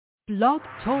Blog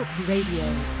Talk Radio.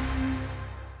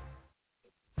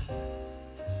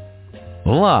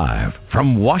 Live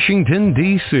from Washington,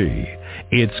 D.C.,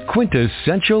 it's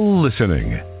Quintessential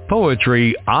Listening,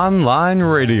 Poetry Online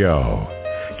Radio.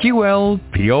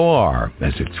 QLPOR,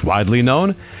 as it's widely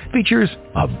known, features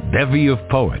a bevy of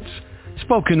poets,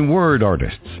 spoken word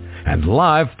artists, and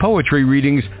live poetry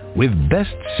readings with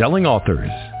best-selling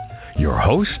authors. Your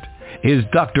host is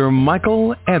Dr.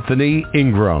 Michael Anthony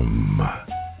Ingram.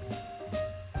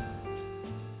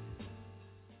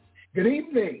 Good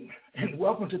evening and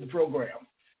welcome to the program.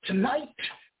 Tonight,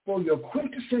 for your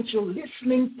quintessential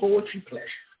listening poetry pleasure,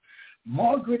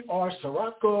 Margaret R.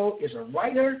 Sáraco is a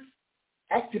writer,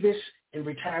 activist, and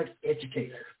retired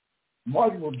educator.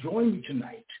 Margaret will join me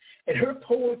tonight, and her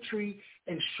poetry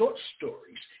and short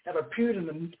stories have appeared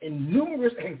in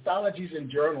numerous anthologies and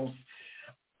journals.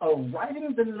 A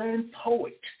writing the land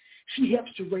poet, she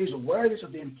helps to raise awareness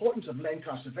of the importance of land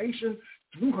conservation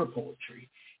through her poetry.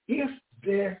 If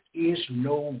There Is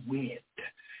No Wind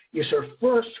is her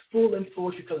first full-length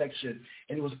poetry collection,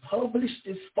 and it was published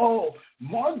this fall.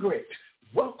 Margaret,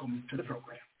 welcome to the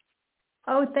program.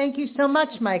 Oh, thank you so much,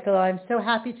 Michael. I'm so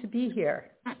happy to be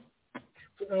here.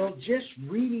 Just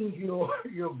reading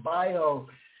your bio,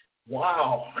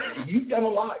 wow, you've done a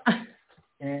lot.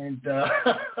 And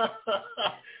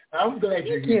I'm glad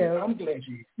you're here. I'm glad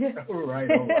you're here. All right.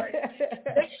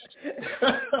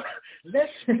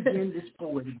 Let's begin this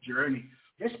poetic journey.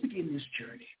 Let's begin this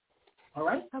journey. All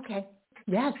right? Okay.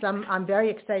 Yes, I'm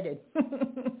very excited.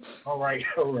 All right,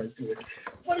 good.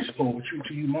 What is poetry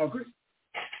to you, Margaret?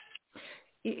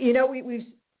 You know, we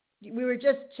were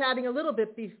just chatting a little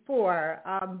bit before,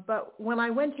 but when I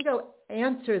went to go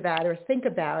answer that or think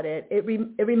about it, it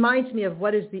reminds me of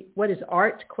what is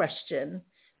art question,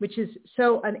 which is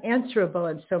so unanswerable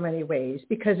in so many ways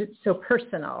because it's so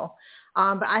personal.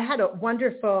 But I had a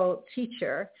wonderful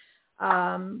teacher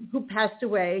who passed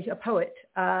away, a poet,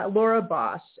 Laura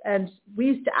Boss, and we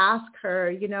used to ask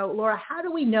her, Laura, how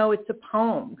do we know it's a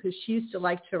poem? Because she used to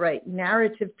like to write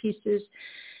narrative pieces,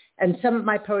 and some of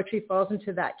my poetry falls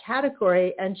into that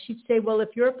category. And she'd say, well, if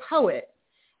you're a poet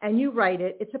and you write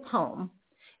it, it's a poem.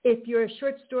 If you're a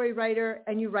short story writer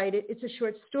and you write it, it's a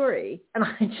short story. And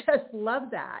I just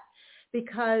love that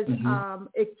because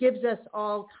it gives us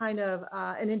all kind of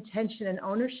an intention and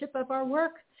ownership of our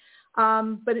work.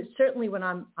 But it's certainly when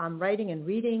I'm writing and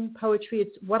reading poetry,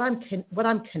 it's what I'm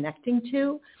connecting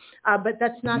to. But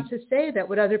that's not to say that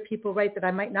what other people write that I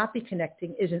might not be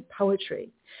connecting isn't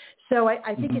poetry. So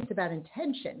I think it's about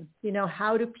intention.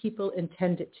 How do people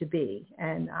intend it to be?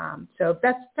 And so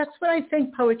that's what I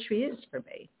think poetry is for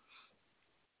me.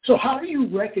 So how do you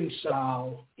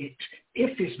reconcile it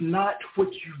if it's not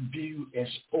what you view as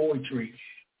poetry?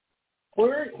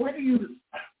 Where do you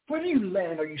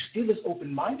land? Are you still as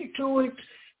open-minded to it?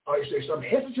 Or is there some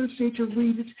hesitancy to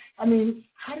read it? I mean,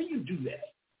 how do you do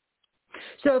that?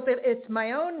 So if it's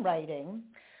my own writing,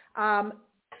 and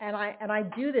I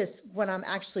do this when I'm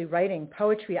actually writing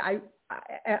poetry, I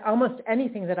almost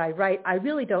anything that I write, I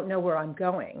really don't know where I'm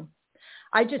going.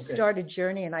 I just start a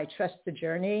journey and I trust the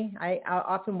journey. I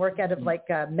often work out of like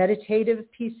meditative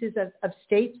pieces of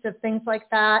states of things like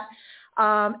that.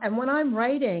 And when I'm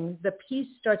writing, the piece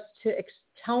starts to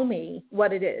tell me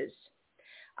what it is.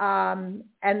 And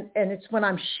it's when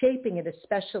I'm shaping it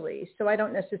especially. So I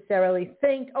don't necessarily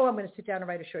think, I'm going to sit down and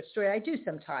write a short story. I do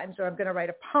sometimes, or I'm going to write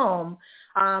a poem,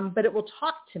 but it will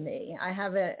talk to me. I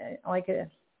have a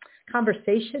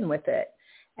conversation with it.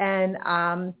 And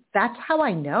that's how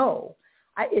I know.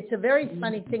 It's a very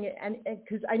funny thing, and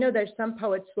because I know there's some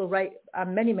poets will write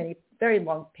many, many very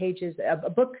long pages. A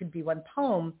book could be one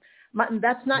poem.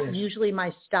 That's not usually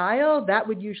my style. That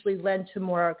would usually lend to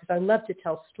more, because I love to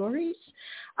tell stories,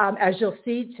 as you'll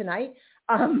see tonight.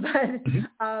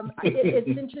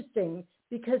 It's interesting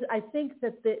because I think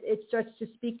that it starts to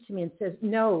speak to me and says,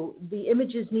 no, the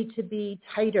images need to be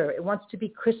tighter. It wants to be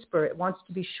crisper. It wants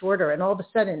to be shorter. And all of a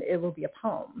sudden it will be a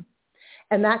poem.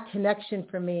 And that connection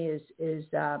for me is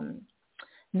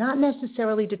not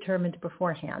necessarily determined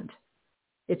beforehand.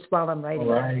 It's while I'm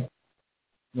writing.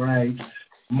 Right.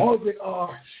 Margaret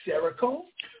R. Sáraco,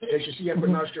 as you see, I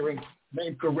pronounced your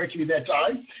name correctly that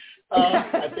time,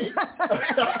 I think.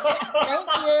 Thank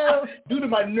you. Due to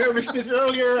my nervousness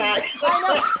earlier, I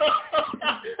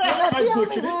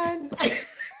butchered it.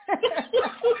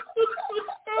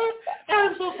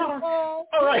 I'm so sorry.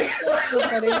 All right. So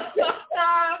funny. Okay.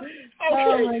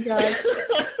 Oh, my God.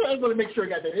 I want to make sure I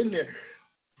got that in there.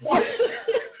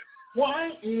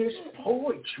 Why is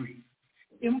poetry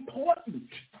important?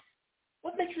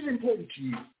 What makes it important to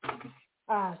you?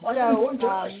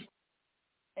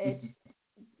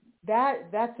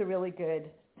 That's a really good.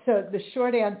 So the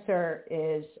short answer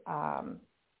is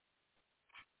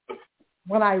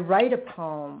when I write a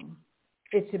poem,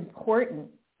 it's important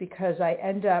because I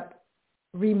end up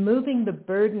removing the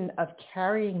burden of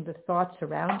carrying the thoughts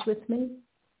around with me.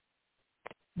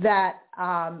 That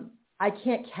I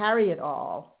can't carry it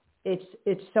all.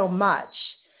 It's so much.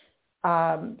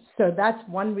 So that's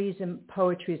one reason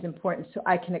poetry is important, so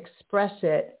I can express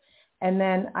it, and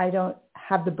then I don't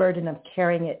have the burden of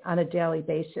carrying it on a daily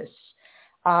basis.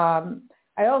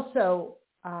 I also,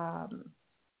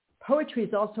 poetry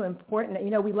is also important.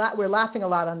 You know, we're laughing a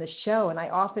lot on this show, and I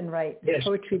often write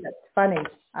poetry that's funny,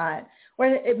 or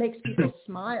it makes people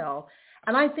smile.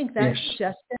 And I think that's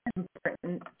just as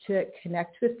important to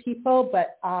connect with people.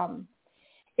 But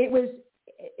it was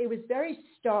very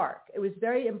stark. It was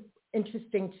very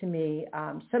interesting to me.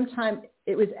 Sometime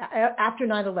it was after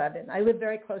 9/11. I live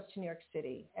very close to New York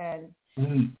City, and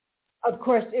of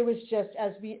course it was just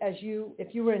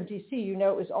if you were in D.C., you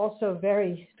know, it was also a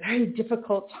very, very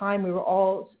difficult time. We were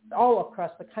all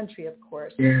across the country, of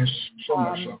course. Yes, so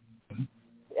much so.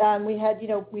 We had, you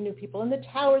know, we knew people in the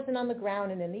towers and on the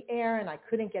ground and in the air, and I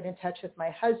couldn't get in touch with my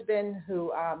husband,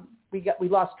 who we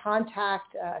lost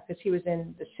contact because he was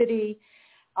in the city.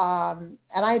 And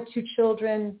I had 2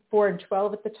 children, 4 and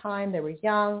 12 at the time. They were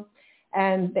young,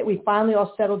 and that we finally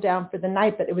all settled down for the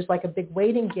night, but it was like a big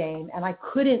waiting game, and I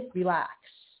couldn't relax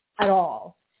at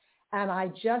all. And I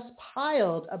just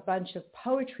piled a bunch of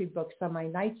poetry books on my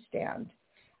nightstand,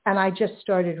 and I just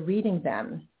started reading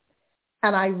them.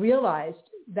 And I realized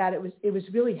that it was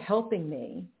really helping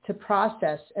me to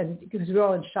process, and because we were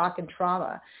all in shock and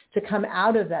trauma, to come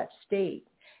out of that state.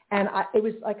 And it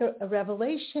was like a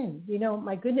revelation. You know,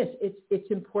 my goodness,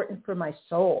 it's important for my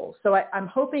soul. So I'm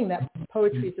hoping that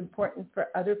poetry is important for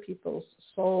other people's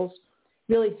souls.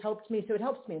 Really helped me. So it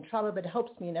helps me in trauma, but it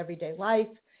helps me in everyday life.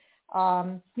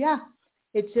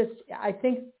 It's just, I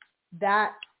think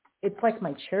that it's like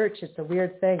my church. It's a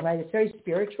weird thing, right? It's very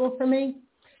spiritual for me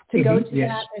to go to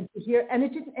that and to hear. And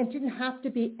it didn't have to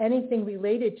be anything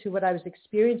related to what I was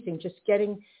experiencing, just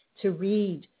getting to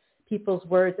read people's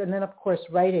words. And then, of course,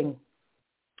 writing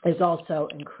is also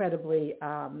incredibly,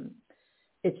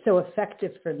 it's so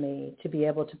effective for me to be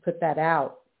able to put that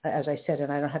out, as I said,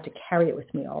 and I don't have to carry it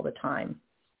with me all the time.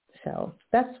 So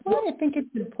that's why I think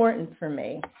it's important for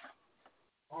me.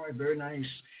 All right, very nice.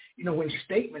 You know, when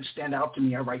statements stand out to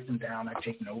me, I write them down, I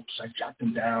take notes, I jot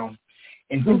them down.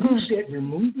 And when you said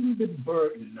removing the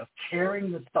burden of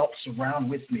carrying the thoughts around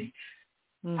with me,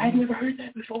 I'd never heard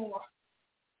that before.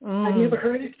 I'd never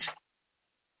heard it.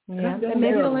 Yeah, and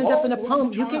maybe it'll end up in a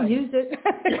poem. You can use it.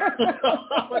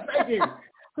 Thank you.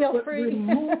 Feel free.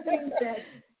 Removing that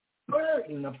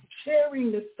burden of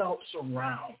carrying the thoughts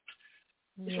around.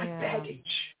 It's like baggage,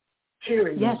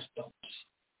 carrying those thoughts.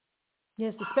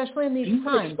 Yes, especially in these times.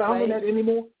 Do you expound on that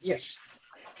anymore? Yes.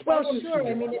 Well, sure.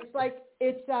 I mean, it's like,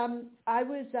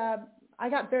 I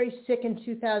got very sick in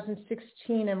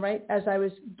 2016, and right as I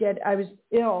was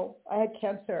ill. I had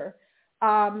cancer,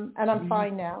 and I'm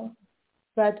fine now.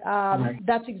 But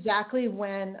that's exactly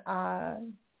when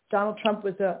Donald Trump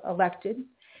was elected,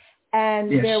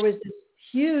 and there was this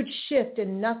huge shift,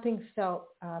 and nothing felt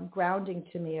grounding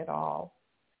to me at all.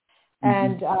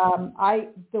 And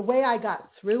the way I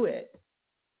got through it,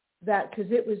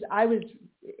 because it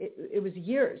was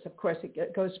years. Of course,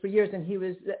 it goes for years, and he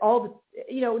was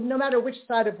no matter which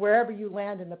side of wherever you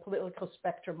land in the political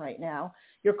spectrum right now,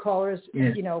 your callers,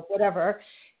 whatever,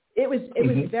 it was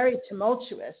very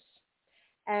tumultuous.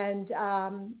 And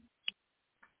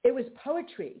it was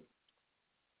poetry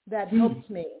that helped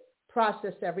me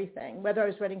process everything, whether I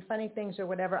was writing funny things or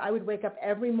whatever. I would wake up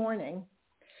every morning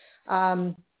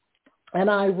and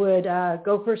I would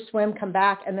go for a swim, come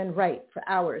back, and then write for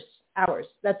hours.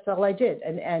 That's all I did,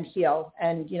 and heal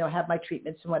and, have my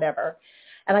treatments and whatever.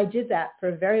 And I did that for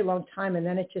a very long time, and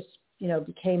then it just,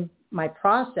 became my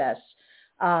process.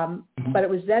 But it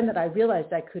was then that I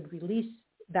realized I could release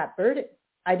that burden.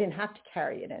 I didn't have to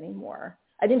carry it anymore.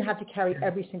 I didn't have to carry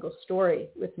every single story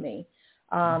with me,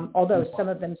 although some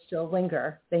of them still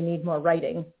linger. They need more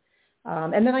writing.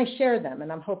 And then I share them,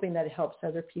 and I'm hoping that it helps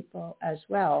other people as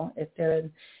well if they're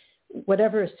in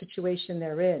whatever situation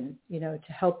they're in, to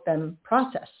help them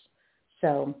process.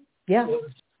 So,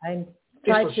 I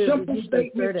try to reduce those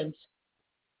burdens.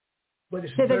 But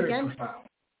it's very profound.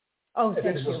 Oh, thank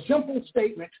you. It's a simple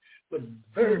statement, but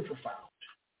very profound.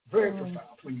 Very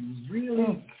profound. When you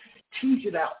really tease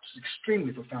it out, it's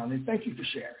extremely profound. And thank you for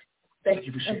sharing. Thank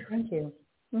you for sharing. Thank you.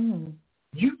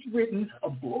 You've written a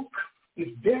book, If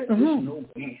There Is No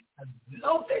Wind. I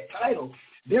love that title.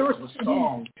 There is a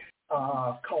song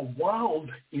called Wild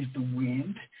is the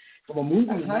Wind from a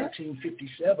movie in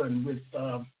 1957 with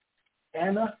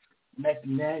Anna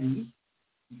McNally.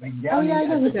 Oh, yeah, I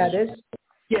know who that is.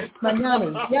 Yes.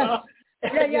 Magnani, yes. Yeah.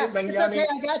 It's okay,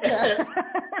 I gotcha.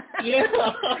 Yeah,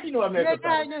 you know I meant yeah,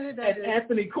 I know who that is.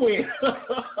 Anthony Quinn.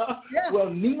 Yeah. Well,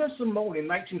 Nina Simone in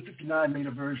 1959 made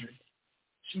a version.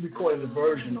 She recorded a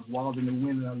version of Wild in the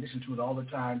Wind, and I listen to it all the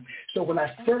time. So when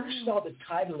I first saw the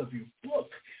title of your book,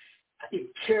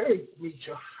 it carried me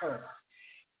to her,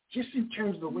 just in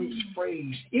terms of the way it's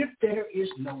phrased, If There Is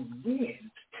No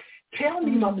Wind. Tell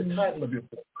me about the title of your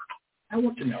book. I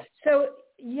want to know. So,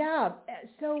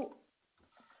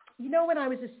 when I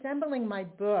was assembling my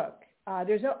book,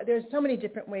 there's so many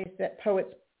different ways that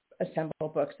poets assemble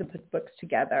books and put books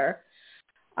together.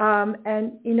 And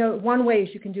one way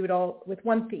is you can do it all with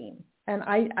one theme. And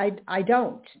I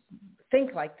don't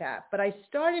think like that. But I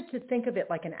started to think of it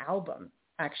like an album,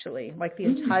 actually, like the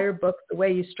entire book, the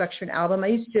way you structure an album. I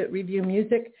used to review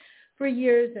music for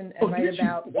years and write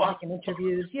about music and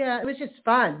interviews. Yeah, it was just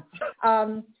fun.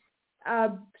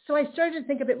 So I started to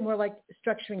think of it more like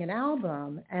structuring an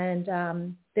album.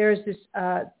 And there's this,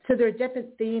 so there are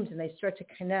different themes and they start to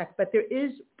connect. But there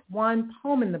is one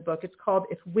poem in the book. It's called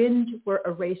If Wind Were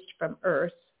Erased from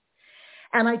Earth.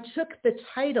 And I took the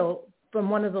title from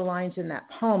one of the lines in that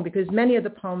poem because many of the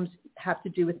poems have to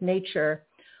do with nature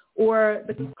or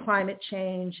the climate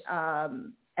change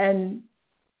and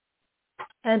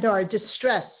our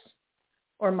distress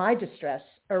or my distress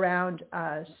around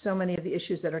so many of the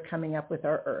issues that are coming up with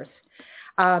our earth.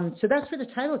 So that's where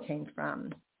the title came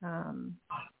from. And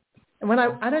when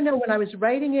I don't know, when I was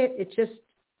writing it,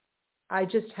 I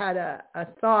just had a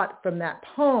thought from that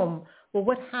poem. Well,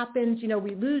 what happens?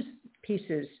 We lose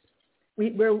pieces.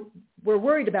 We're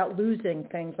worried about losing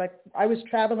things. Like I was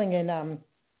traveling in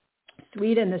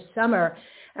Sweden this summer,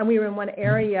 and we were in one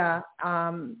area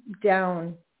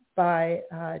down by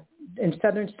in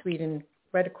southern Sweden,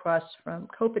 right across from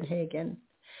Copenhagen,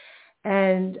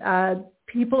 and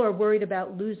people are worried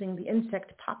about losing the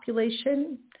insect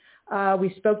population.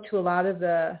 We spoke to a lot of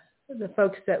the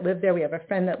folks that live there. We have a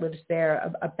friend that lives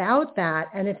there about that.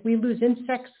 And if we lose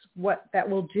insects, what that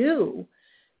will do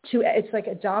it's like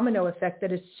a domino effect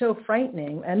that is so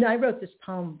frightening. And I wrote this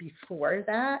poem before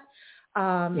that.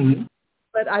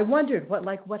 But I wondered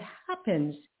what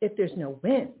happens if there's no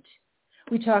wind?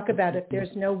 We talk about if there's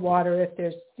no water, if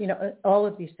there's, all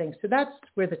of these things. So that's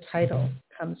where the title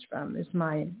comes from, is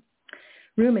my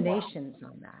ruminations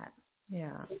on that.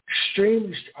 Yeah.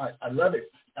 Extremely. I love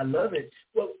it. I love it.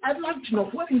 Well, I'd like to know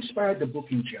what inspired the book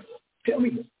in general. Tell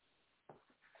me more.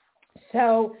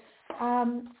 So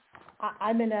I'm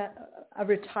a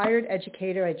retired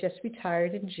educator. I just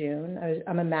retired in June.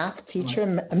 I'm a math teacher,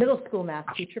 a middle school math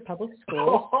teacher, public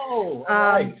school. Oh, all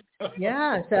right.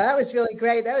 Yeah, so that was really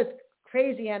great. That was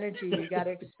crazy energy you got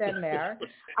to extend there.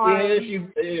 Yes,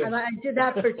 you did. And I did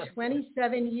that for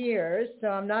 27 years, so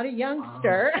I'm not a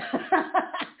youngster.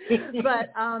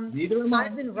 But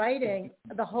I've been writing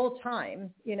the whole time.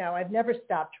 I've never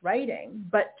stopped writing.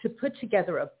 But to put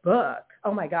together a book,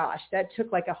 oh my gosh, that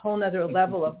took like a whole nother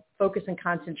level of focus and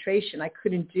concentration. I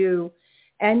couldn't do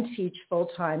and teach full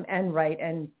time and write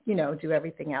and, do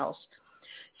everything else.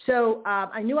 So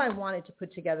I knew I wanted to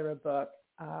put together a book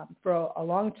for a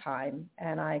long time.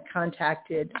 And I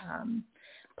contacted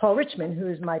Paul Richmond, who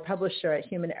is my publisher at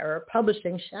Human Error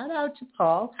Publishing. Shout out to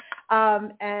Paul.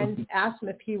 And asked him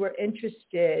if he were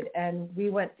interested. And we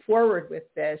went forward with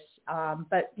this.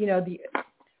 But,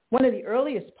 one of the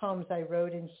earliest poems I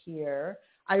wrote in here,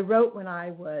 I wrote when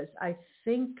I was, I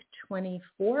think,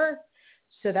 24.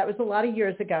 So that was a lot of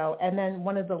years ago. And then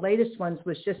one of the latest ones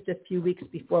was just a few weeks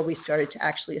before we started to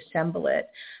actually assemble it.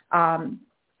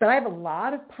 But I have a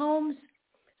lot of poems.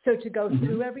 So to go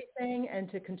through everything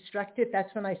and to construct it,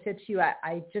 that's when I said to you,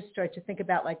 I just started to think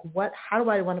about how do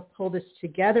I want to pull this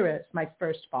together as my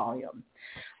first volume.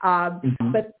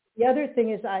 But the other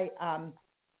thing is I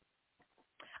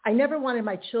never wanted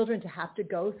my children to have to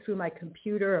go through my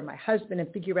computer or my husband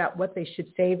and figure out what they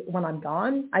should say when I'm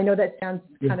gone. I know that sounds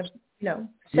kind of,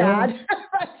 sad.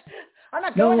 I'm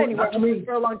not going anywhere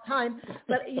for a long time.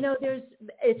 But,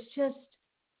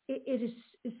 it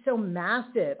is so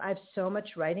massive. I have so much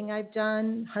writing I've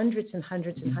done, hundreds and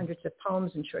hundreds and hundreds of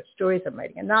poems and short stories. I'm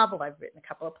writing a novel. I've written a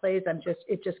couple of plays.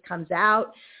 It just comes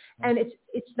out. And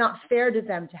it's not fair to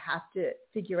them to have to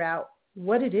figure out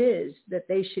what it is that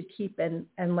they should keep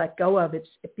and let go of. It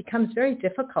becomes very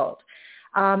difficult.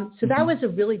 So that was a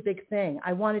really big thing.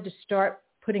 I wanted to start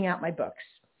putting out my books.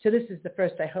 So this is the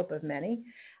first, I hope, of many.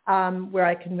 Where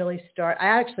I can really start. I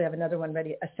actually have another one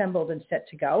ready, assembled and set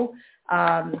to go.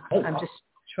 I'm just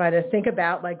try to think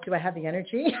about, like, do I have the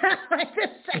energy right this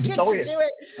second to do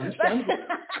it?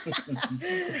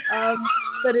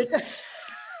 But it's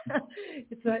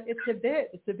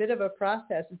a bit of a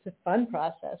process. It's a fun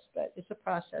process, but it's a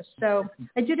process. So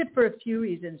I did it for a few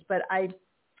reasons, but I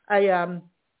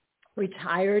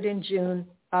retired in June.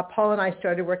 Paul and I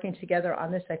started working together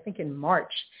on this, I think, in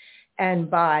March.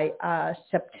 And by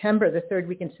September, the third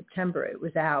week in September, it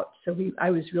was out. So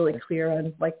I was really clear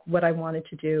on, like, what I wanted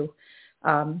to do.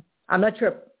 I'm not sure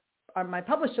if my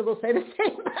publisher will say the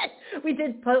same, but we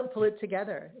did pull it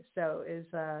together. So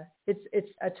it's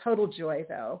a total joy,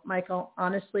 though, Michael.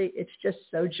 Honestly, it's just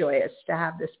so joyous to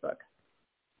have this book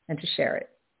and to share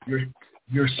it.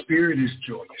 Your spirit is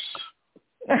joyous.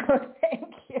 Oh,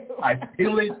 thank you. I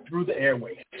feel it through the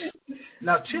airways.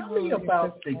 Now, tell me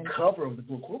about the cover of the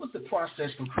book. What was the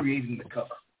process for creating the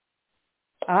cover?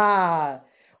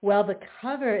 Well, the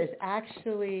cover is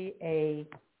actually a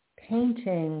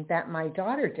painting that my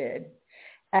daughter did,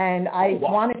 and I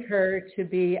wanted her to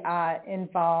be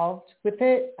involved with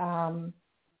it.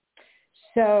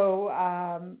 So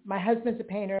my husband's a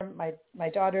painter. My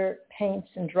daughter paints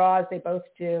and draws. They both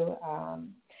do.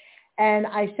 And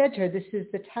I said to her, "This is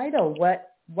the title.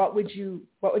 What do you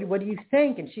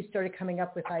think?" And she started coming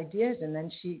up with ideas, and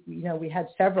then we had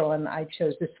several, and I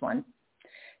chose this one.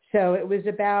 So it was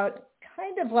about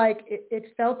kind of like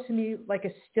it felt to me like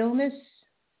a stillness.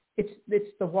 It's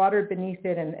the water beneath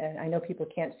it, and I know people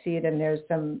can't see it, and there's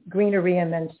some greenery,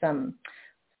 and then some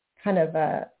kind of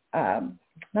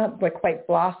not like quite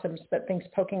blossoms, but things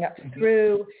poking up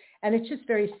through, and it's just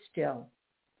very still.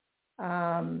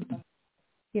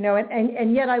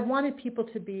 And yet I wanted people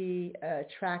to be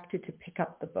attracted to pick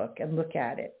up the book and look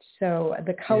at it. So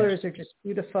the colors are just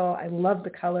beautiful. I love the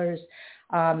colors.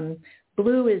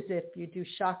 Blue is, if you do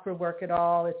chakra work at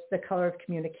all, it's the color of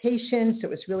communication. So it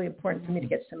was really important for me to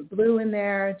get some blue in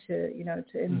there to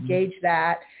engage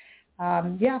that.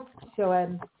 So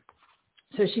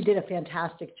she did a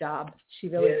fantastic job. She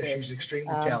really did. She's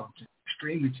extremely talented.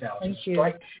 Extremely talented. Thank you.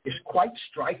 It's quite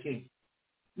striking.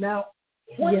 Now,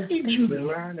 what did you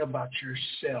learn about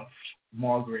yourself,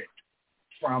 Margaret,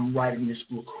 from writing this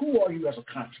book? Who are you as a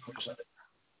consequence of it?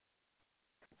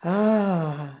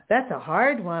 That's a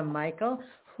hard one, Michael.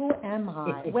 Who am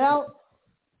I? Well,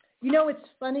 it's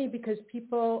funny because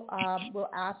people will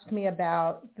ask me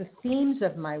about the themes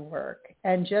of my work.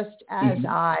 And just as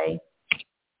I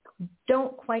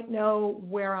don't quite know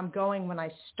where I'm going when I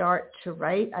start to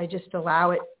write, I just allow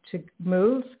it to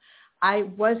move. I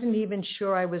wasn't even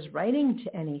sure I was writing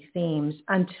to any themes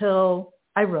until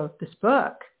I wrote this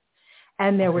book.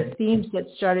 And there were themes that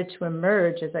started to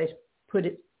emerge as I put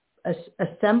it,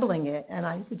 assembling it. And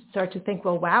I would start to think,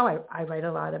 well, wow, I write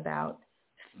a lot about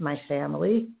my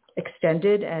family,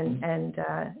 extended, and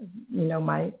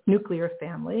my nuclear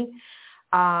family.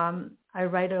 I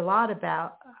write a lot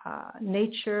about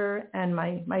nature and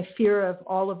my fear of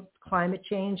all of climate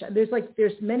change. There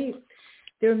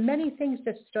are many things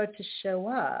that start to show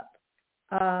up.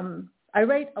 I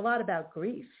write a lot about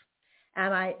grief,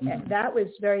 and that was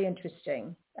very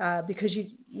interesting because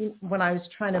when I was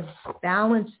trying to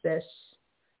balance this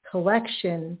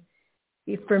collection,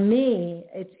 for me,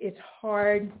 it's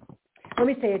hard. Let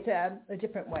me say it a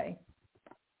different way.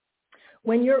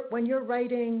 When you're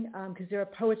writing, because there are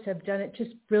poets who have done it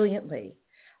just brilliantly,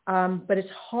 but it's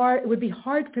hard. It would be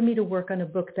hard for me to work on a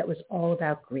book that was all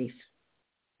about grief.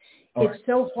 It's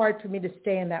so hard for me to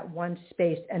stay in that one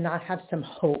space and not have some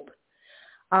hope.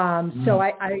 So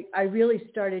I really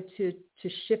started to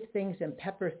shift things and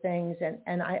pepper things,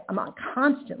 and I'm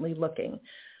constantly looking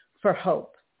for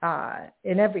hope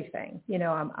in everything.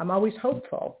 I'm always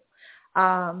hopeful,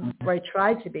 or I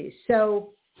try to be.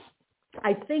 So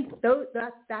I think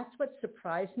that's what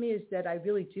surprised me, is that I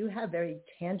really do have very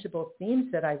tangible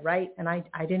themes that I write, and I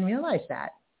didn't realize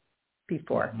that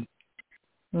before.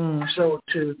 So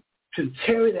to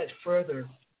carry that further,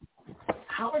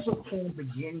 how does a poem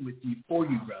begin for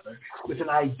you, with an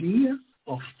idea,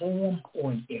 a form,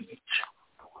 or an image?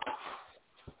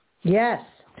 Yes.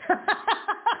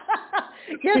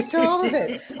 Yes to all of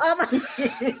it. That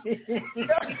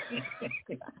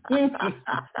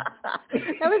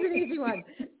was an easy one.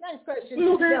 Next question.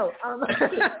 No.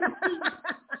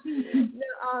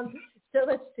 So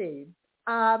let's see.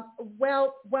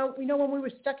 Well, when we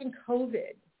were stuck in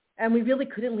COVID and we really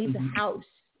couldn't leave the house,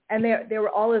 and there were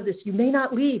all of this, you may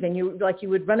not leave, and you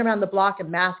would run around the block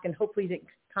and mask and hopefully didn't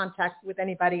contact with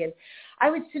anybody. And I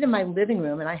would sit in my living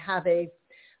room, and I have a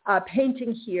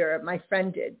painting here my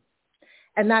friend did.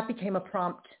 And that became a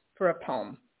prompt for a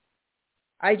poem.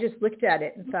 I just looked at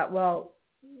it and thought, well,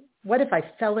 what if I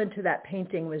fell into that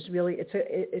painting? Was really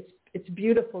it's It's a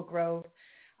beautiful grove.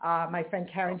 My friend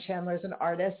Karen Chandler is an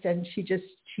artist, and she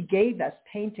gave us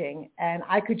painting, and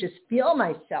I could just feel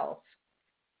myself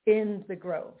in the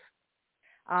grove.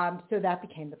 So that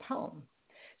became the poem.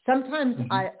 Sometimes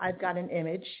I've got an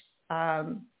image.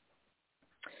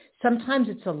 Sometimes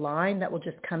it's a line that will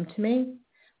just come to me.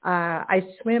 I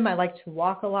swim. I like to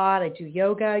walk a lot. I do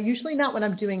yoga. Usually not when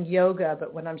I'm doing yoga,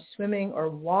 but when I'm swimming or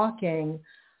walking,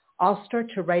 I'll start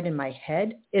to write in my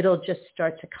head. It'll just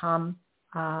start to come.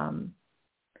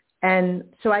 And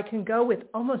so I can go with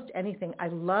almost anything. I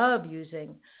love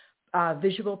using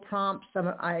visual prompts.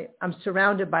 I'm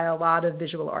surrounded by a lot of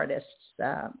visual artists.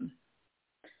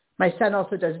 My son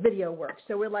also does video work.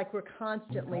 So we're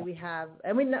constantly,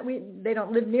 they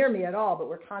don't live near me at all, but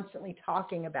we're constantly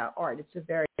talking about art. It's a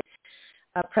very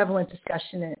prevalent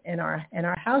discussion in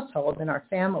our household, in our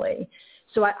family.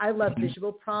 So I love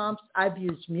visual prompts. I've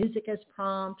used music as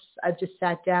prompts. I've just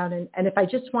sat down and if I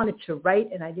just wanted to write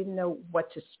and I didn't know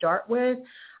what to start with,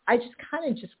 I just kind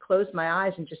of just close my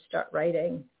eyes and just start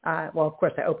writing. Well, of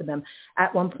course, I open them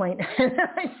at one point and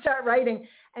I start writing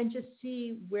and just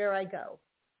see where I go.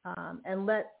 And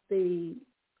let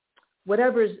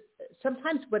whatever's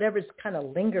kind of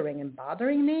lingering and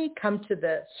bothering me come to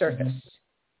the surface.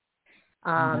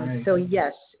 So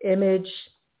yes, image,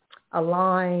 a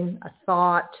line, a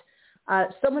thought,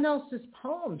 someone else's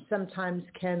poem sometimes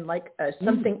can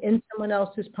something in someone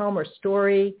else's poem or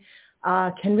story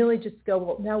can really just go,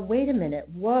 well, now wait a minute.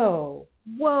 Whoa,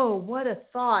 what a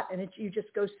thought. And you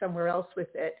just go somewhere else with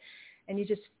it. And you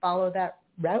just follow that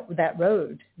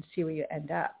road and see where you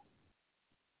end up.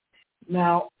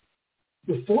 Now,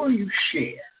 before you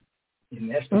share, and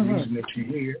that's the reason that you're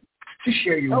here, to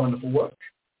share your wonderful work,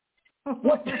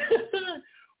 what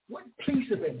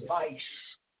piece of advice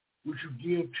would you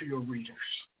give to your readers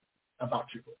about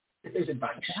your book? If there's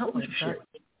advice, what would you share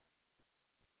with them?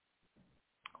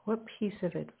 What piece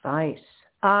of advice?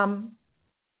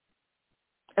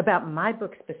 About my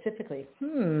book specifically?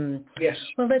 Yes.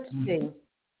 Well, let's see.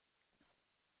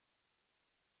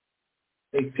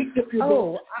 They picked up your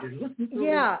book.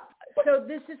 Yeah. So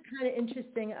this is kind of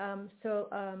interesting. I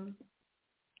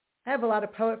have a lot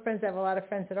of poet friends. I have a lot of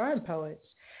friends that aren't poets.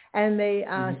 And they,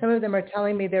 some of them are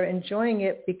telling me they're enjoying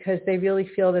it because they really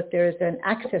feel that there's an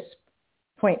access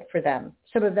point for them.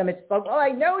 Some of them it's, well, I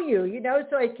know you,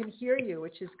 so I can hear you,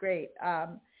 which is great.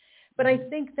 But I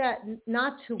think that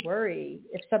not to worry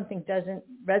if something doesn't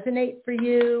resonate for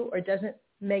you or doesn't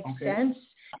make sense.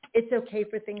 It's okay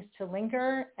for things to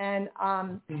linger. And,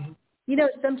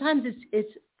 sometimes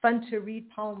it's fun to read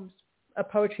poems, a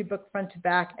poetry book front to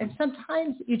back. And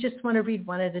sometimes you just want to read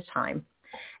one at a time.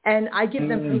 And I give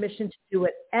them permission to do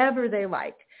whatever they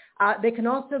like. They can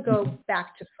also go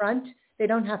back to front. They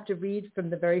don't have to read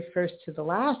from the very first to the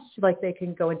last. They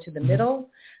can go into the middle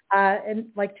and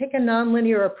take a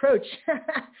nonlinear approach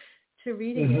to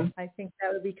reading it. I think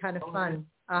that would be kind of fun.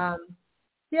 I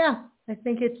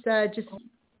think it's just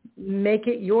make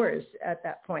it yours at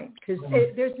that point because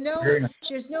there's no real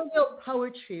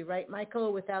poetry, right,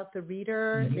 Michael, without the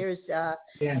reader. There's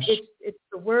it's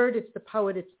the word, it's the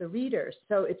poet, it's the reader.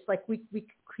 So it's like we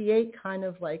create kind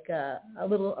of like a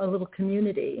little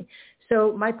community.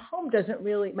 So my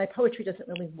poetry doesn't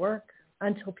really work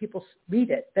until people read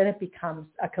it. Then it becomes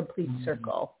a complete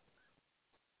circle.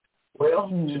 Well,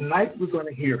 tonight we're going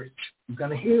to hear it. We're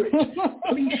going to hear it.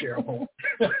 Please share a poem.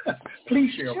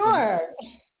 Please share a poem. Sure.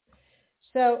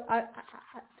 So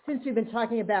since we've been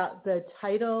talking about the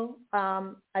title,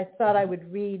 I thought I would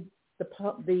read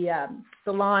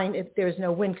the line, "If There's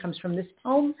No Wind," comes from this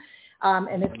poem,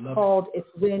 and it's called "If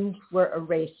Wind Were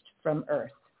Erased from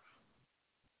Earth."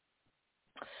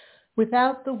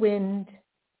 Without the wind,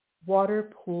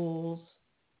 water pools,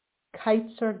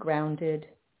 kites are grounded,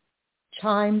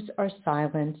 chimes are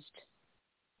silenced,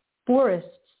 forests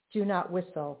do not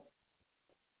whistle,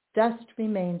 dust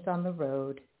remains on the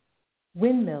road,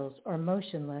 windmills are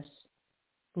motionless,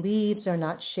 leaves are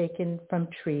not shaken from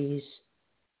trees,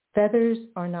 feathers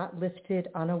are not lifted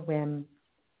on a whim,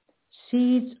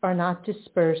 seeds are not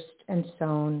dispersed and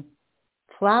sown,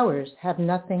 flowers have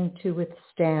nothing to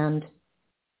withstand,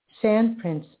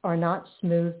 sandprints are not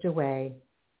smoothed away,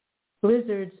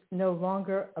 blizzards no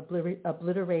longer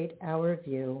obliterate our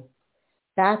view,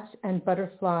 bats and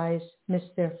butterflies miss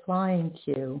their flying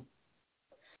cue.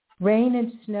 Rain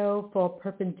and snow fall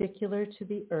perpendicular to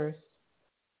the earth.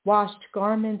 Washed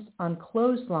garments on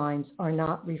clotheslines are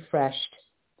not refreshed.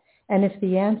 And if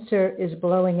the answer is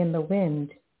blowing in the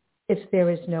wind, if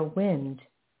there is no wind,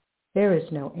 there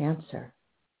is no answer.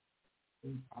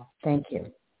 Thank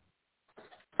you.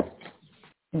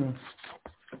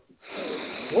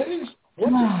 What is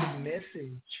the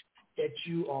message that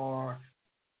you are,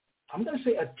 I'm going to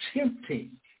say,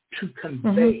 attempting to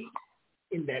convey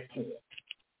in that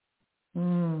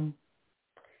poem?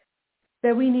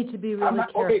 That we need to be really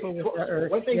careful with the earth.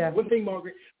 One thing,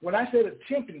 Margaret, when I said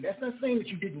attempting, that's not saying that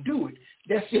you didn't do it.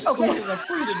 That's just okay. I'm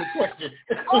freezing the question.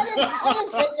 I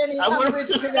didn't take any umbrage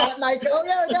to that, Michael.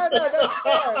 No, sure.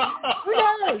 Who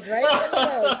knows, right?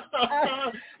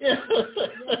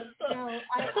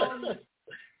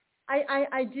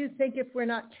 I do think if we're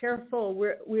not careful,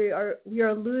 we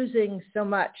are losing so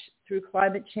much through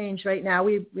climate change right now.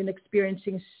 We've been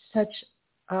experiencing such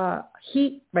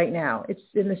heat right now. It's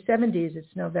in the 70s.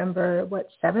 It's November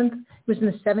 7th. It was in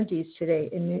the 70s today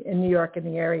in New York, in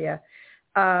the area.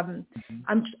 I'm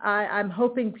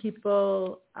hoping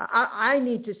people. I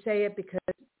need to say it because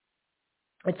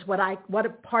it's what a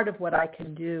part of what I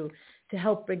can do to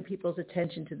help bring people's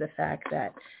attention to the fact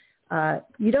that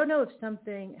you don't know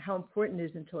how important it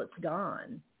is until it's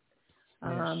gone.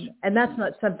 Yes. And that's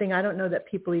not something I don't know that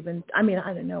people even. I mean,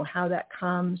 I don't know how that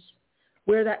comes.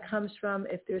 Where that comes from,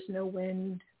 if there's no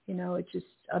wind, it's just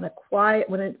on a quiet,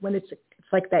 when it's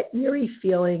like that eerie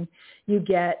feeling you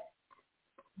get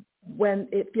when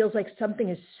it feels like something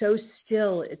is so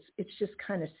still, it's just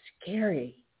kind of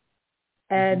scary.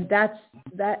 And that,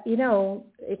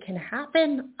 it can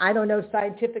happen. I don't know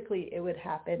scientifically it would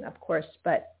happen, of course,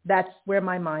 but that's where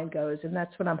my mind goes. And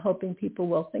that's what I'm hoping people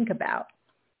will think about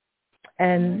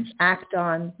and act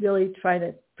on, really try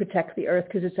to protect the earth,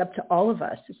 because it's up to all of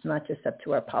us. It's not just up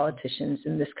to our politicians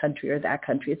in this country or that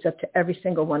country. It's up to every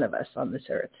single one of us on this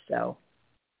earth. So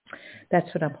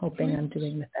that's what I'm hoping I'm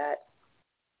doing with that.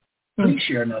 Please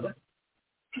share another.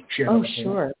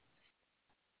 Sure.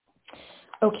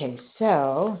 Okay,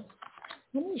 so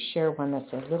let me share one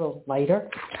that's a little lighter.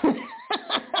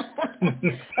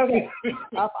 Okay,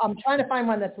 I'm trying to find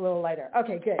one that's a little lighter.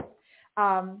 Okay, good.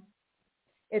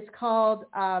 It's called,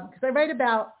 because I write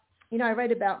about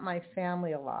my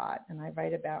family a lot, and I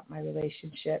write about my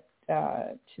relationship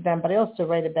to them, but I also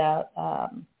write about,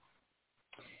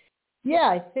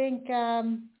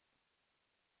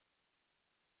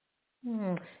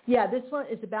 this one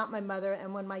is about my mother,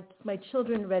 and when my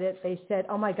children read it, they said,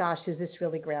 "Oh my gosh, is this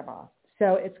really Grandma?"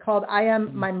 So it's called I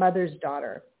Am My Mother's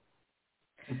Daughter.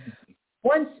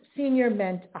 Once senior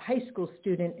meant a high school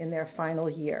student in their final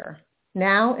year.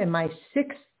 Now, in my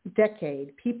 6th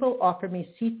decade, people offer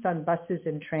me seats on buses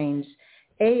and trains.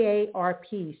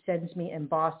 AARP sends me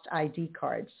embossed ID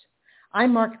cards. I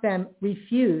mark them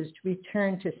refused,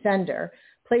 return to sender,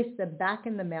 place them back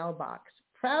in the mailbox,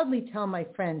 proudly tell my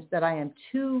friends that I am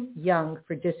too young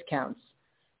for discounts.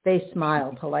 They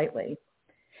smile politely.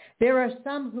 There are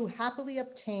some who happily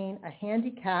obtain a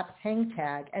handicapped hang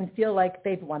tag and feel like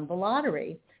they've won the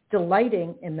lottery,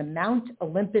 delighting in the Mount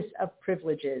Olympus of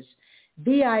privileges,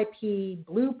 VIP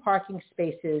blue parking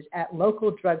spaces at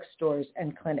local drugstores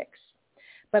and clinics.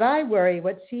 But I worry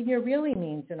what senior really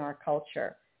means in our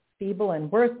culture: feeble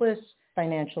and worthless,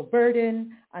 financial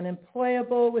burden,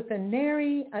 unemployable, with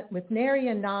nary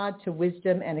a nod to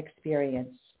wisdom and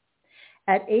experience.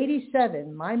 At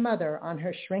 87, my mother, on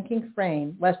her shrinking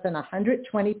frame, less than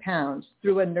 120 pounds,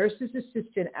 threw a nurse's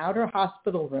assistant out her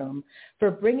hospital room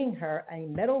for bringing her a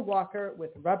metal walker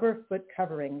with rubber foot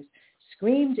coverings,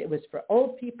 screamed it was for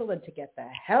old people and to get the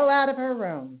hell out of her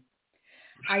room.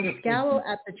 I scowl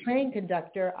at the train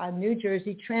conductor on New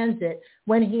Jersey Transit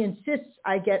when he insists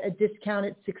I get a discount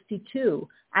at 62.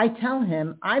 I tell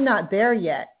him I'm not there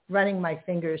yet, running my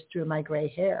fingers through my gray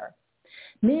hair.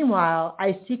 Meanwhile,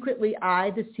 I secretly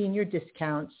eye the senior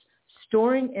discounts,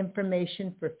 storing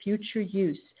information for future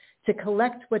use to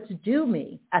collect what's due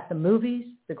me at the movies,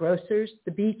 the grocers,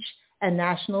 the beach, and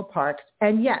national parks,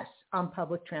 and yes, on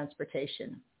public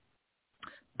transportation.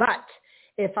 But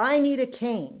if I need a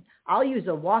cane, I'll use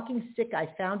a walking stick I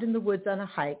found in the woods on a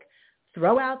hike.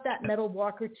 Throw out that metal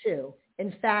walker too.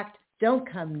 In fact, don't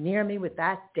come near me with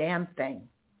that damn thing.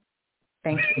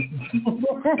 Thank you.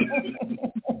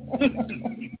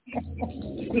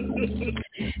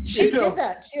 She did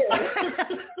that too.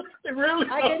 It really?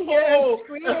 I could hear her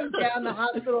screaming down the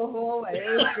hospital hallway. It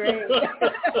was great.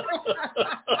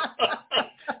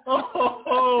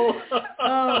 Oh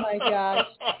my gosh.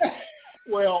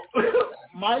 Well,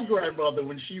 my grandmother,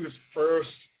 when she was first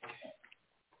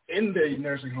in the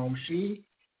nursing home, she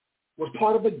was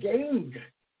part of a gang,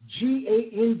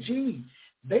 G-A-N-G.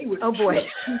 They would trick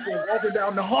people walking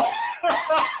down the hall.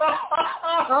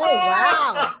 Oh,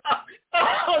 wow.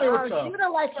 They were tough. She would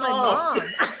have liked my mom.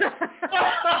 They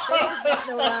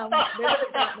would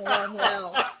have gotten around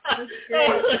well. That's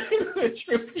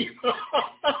great.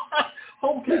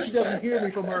 Okay, hopefully she doesn't hear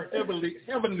me from her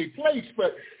heavenly place,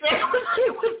 but that's what she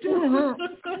was doing.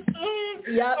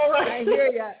 Yep, All right. I hear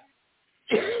you.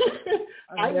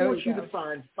 I want you to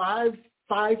find five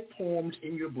poems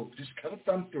in your book. Just kind of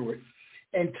thumb through it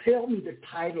and tell me the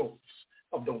titles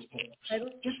of those poems.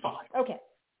 Just 5. Okay.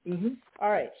 Mm-hmm.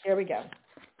 All right, here we go.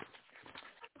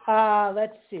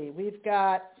 Let's see. We've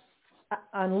got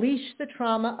Unleash the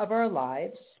Trauma of Our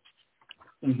Lives,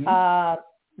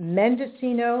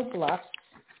 Mendocino Bluffs.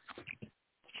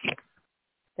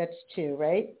 That's 2,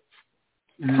 right?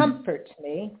 Mm-hmm. Comfort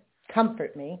Me.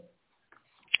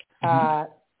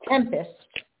 Tempest.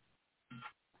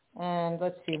 And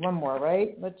let's see, one more,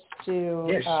 right? Let's do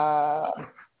yes. A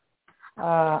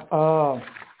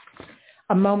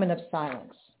Moment of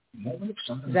Silence. Moment of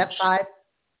Silence. Is that 5?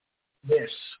 Yes.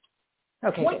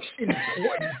 Okay. What's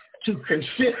important to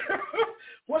consider?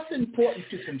 What's important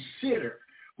to consider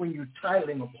when you're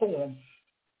titling a poem?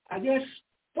 I guess,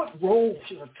 what role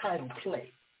should a title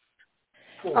play?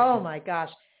 Oh my gosh!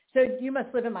 So you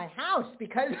must live in my house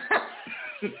because.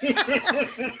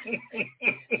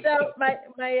 So my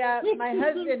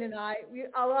husband and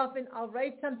I'll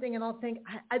write something and I'll think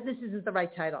this isn't the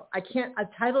right title. I can't.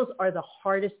 Titles are the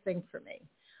hardest thing for me.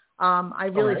 I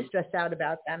really stress out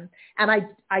about them, and I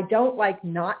don't like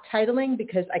not titling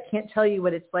because I can't tell you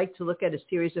what it's like to look at a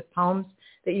series of poems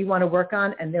that you want to work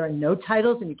on and there are no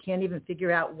titles and you can't even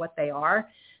figure out what they are.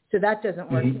 So that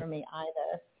doesn't work for me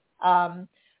either.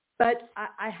 But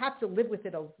I have to live with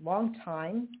it a long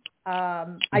time.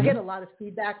 I get a lot of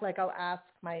feedback. Like I'll ask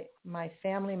my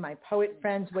family, my poet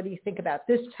friends, what do you think about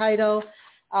this title?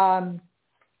 So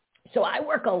I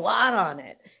work a lot on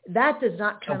it. That does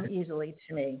not come easily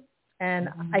to me. And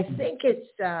I think it's,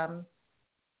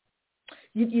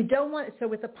 you don't want, so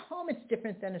with a poem, it's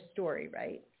different than a story,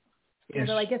 right? Yes.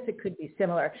 Although I guess it could be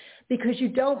similar because you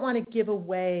don't want to give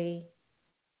away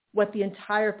what the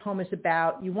entire poem is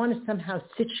about. You want to somehow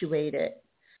situate it.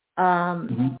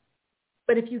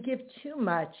 But if you give too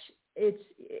much,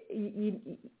 you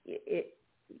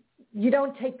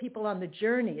don't take people on the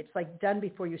journey. It's like done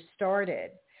before you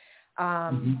started.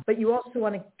 But you also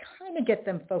want to kind of get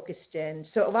them focused in.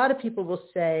 So a lot of people will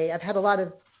say, I've had a lot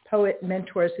of poet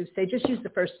mentors who say, just use the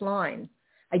first line.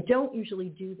 I don't usually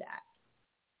do that.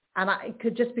 And I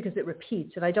could just because it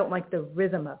repeats, and I don't like the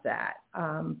rhythm of that.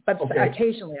 But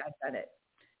occasionally I've done it.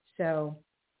 So,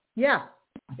 yeah,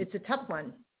 it's a tough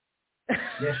one.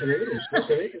 Yes, it is. Yes,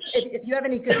 it is. If you have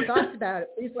any good thoughts about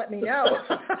it, please let me know.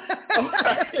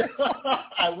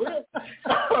 I will.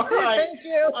 All right. Thank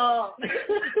you.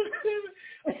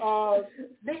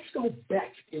 Let's go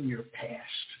back in your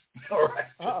past. All right.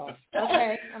 Uh-oh.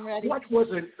 Okay, I'm ready. What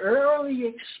was an early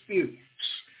experience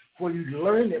where you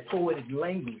learned that poetic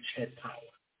language had power?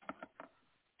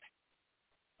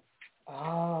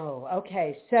 Oh,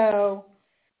 okay. So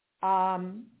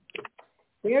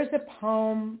there's a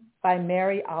poem by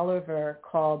Mary Oliver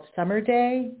called Summer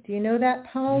Day. Do you know that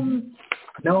poem?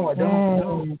 No, I don't.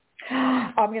 No.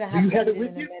 I'm going to have to read it in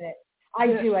a minute. I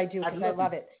do, because I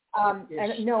love it.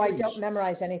 Yes, and no, please. I don't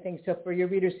memorize anything. So for your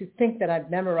readers who think that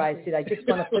I've memorized it, I just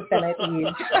want to put them at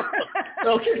ease.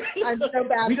 Okay. I'm so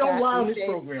bad. We don't lie on this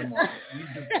program. We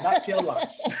do not tell lies.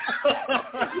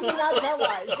 You do not tell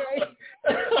lies, right?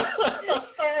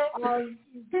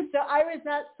 So I was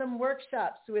at some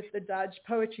workshops with the Dodge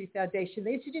Poetry Foundation.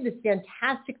 They used to do this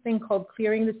fantastic thing called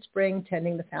Clearing the Spring,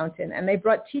 Tending the Fountain. And they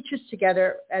brought teachers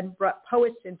together and brought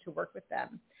poets in to work with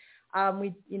them.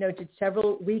 We, did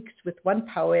several weeks with one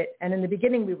poet. And in the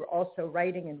beginning, we were also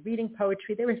writing and reading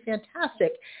poetry. They were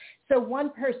fantastic. So one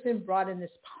person brought in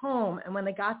this poem. And when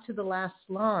they got to the last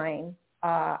line,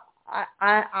 I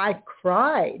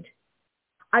cried.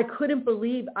 I couldn't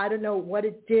believe, I don't know what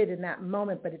it did in that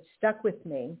moment, but it stuck with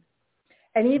me.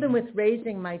 And even with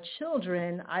raising my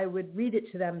children, I would read it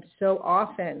to them so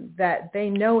often that they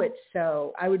know it.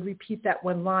 So I would repeat that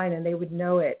one line and they would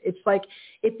know it. It's like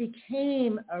it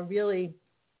became a really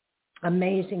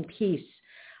amazing piece.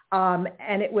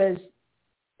 And it was,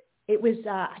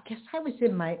 I guess I was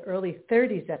in my early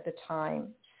 30s at the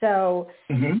time. So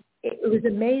it was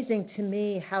amazing to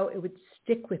me how it would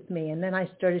stick with me. And then I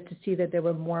started to see that there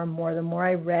were more and more. The more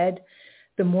I read,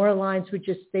 the more lines would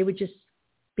just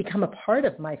become a part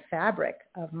of my fabric,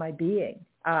 of my being.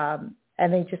 And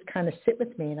they just kind of sit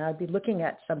with me. And I'd be looking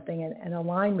at something and a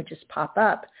line would just pop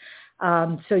up.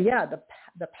 So yeah, the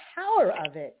power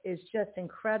of it is just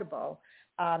incredible.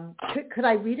 Could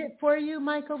I read it for you,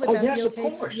 Michael? Would that be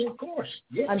okay? Of course.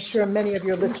 Yes. I'm sure many of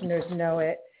your listeners know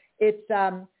it. It's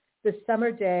The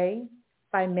Summer Day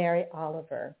by Mary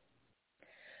Oliver.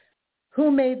 Who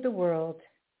made the world?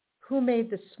 Who made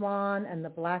the swan and the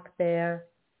black bear?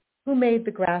 Who made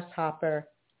the grasshopper?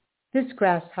 This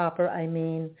grasshopper, I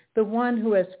mean, the one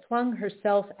who has flung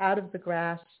herself out of the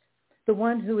grass, the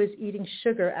one who is eating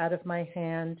sugar out of my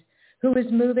hand, who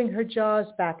is moving her jaws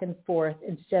back and forth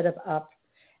instead of up,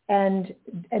 and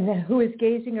who is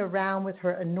gazing around with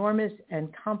her enormous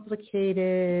and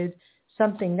complicated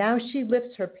something. Now she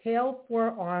lifts her pale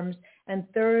forearms and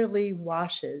thoroughly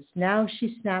washes. Now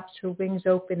she snaps her wings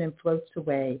open and floats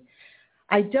away.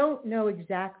 I don't know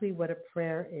exactly what a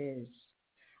prayer is.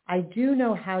 I do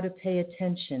know how to pay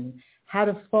attention, how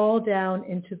to fall down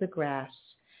into the grass,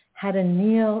 how to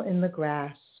kneel in the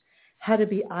grass, how to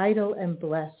be idle and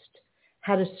blessed,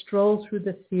 how to stroll through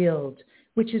the field,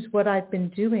 which is what I've been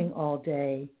doing all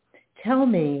day. Tell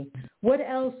me, what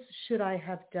else should I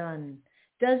have done?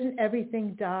 Doesn't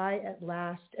everything die at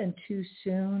last and too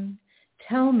soon?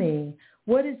 Tell me,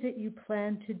 what is it you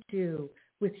plan to do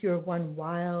with your one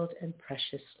wild and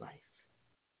precious life?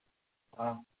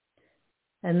 Wow.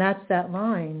 And that's that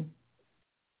line.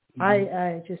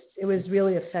 Mm-hmm. It was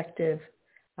really effective.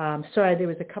 Sorry, there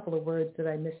was a couple of words that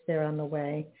I missed there on the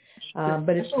way.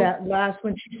 But it's that last,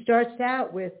 when she starts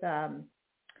out with, I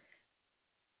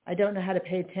don't know how to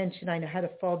pay attention. I know how to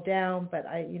fall down, but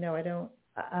I don't,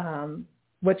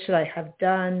 what should I have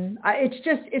done?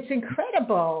 It's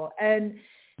incredible. And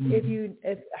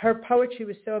if her poetry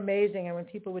was so amazing. And when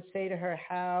people would say to her,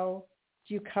 how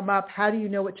do you come up? How do you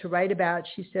know what to write about?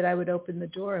 She said, I would open the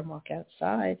door and walk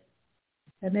outside.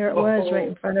 And there it was right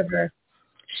in front of her.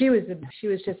 She was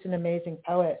just an amazing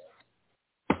poet.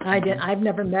 I've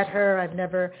never met her. I've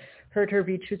never heard her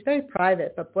read. She was very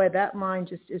private, but boy, that mind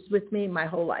just is with me my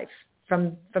whole life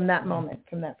from that moment,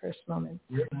 from that first moment.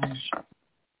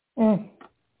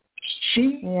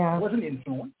 She was an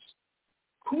influence.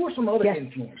 Who are some other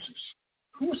influences?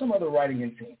 Who are some other writing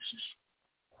influences?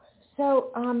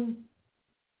 So,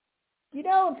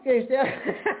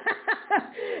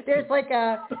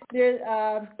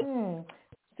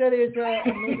 there's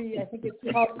a movie, I think it's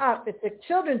called Up. It's a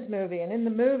children's movie, and in the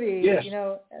movie, there's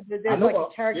like a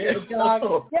character, the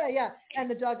dog. And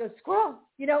the dog goes squirrel.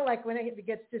 Like when it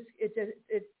gets this,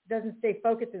 it doesn't stay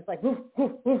focused. It's like woof,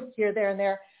 woof, woof, here, there, and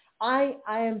there. I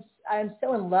am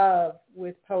so in love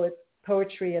with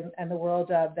poetry and the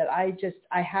world of that.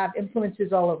 I have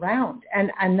influences all around,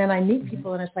 and then I meet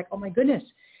people, and it's like, oh my goodness.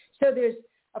 So there's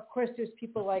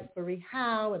people like Marie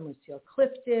Howe and Lucille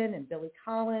Clifton and Billy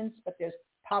Collins, but there's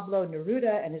Pablo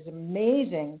Neruda and his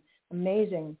amazing,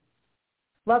 amazing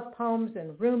love poems,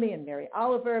 and Rumi and Mary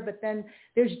Oliver. But then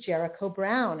there's Jericho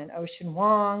Brown and Ocean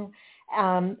Wong.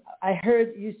 I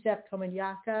heard Yusef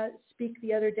Komunyakaa speak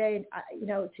the other day,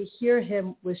 and to hear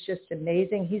him was just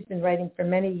amazing. He's been writing for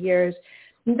many years.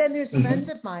 And then there's friends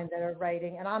of mine that are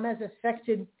writing, and I'm as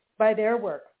affected by their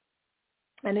work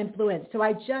and influence. So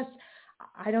I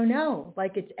don't know,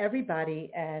 like it's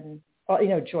everybody, and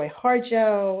Joy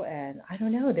Harjo, and I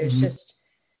don't know. There's just,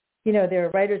 there are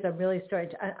writers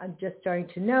I'm just starting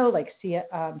to know, like C.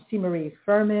 Marie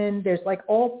Furman. There's like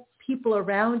all people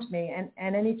around me,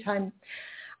 and anytime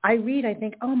I read, I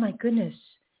think, oh my goodness,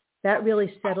 that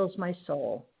really settles my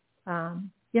soul. So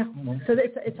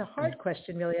it's a hard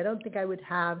question, really. I don't think I would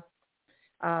have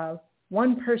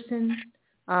one person.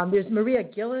 There's Maria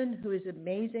Gillen, who is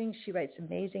amazing. She writes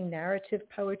amazing narrative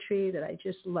poetry that I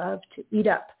just love to eat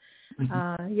up.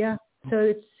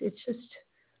 So it's just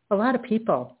a lot of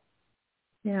people.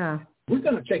 Yeah. We're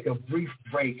going to take a brief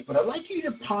break, but I'd like you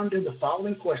to ponder the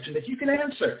following question that you can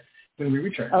answer when we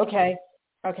return. Okay.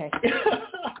 I'm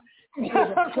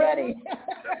ready.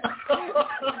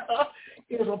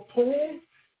 Is a poem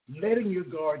letting your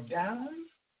guard down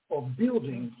or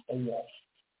building a wall?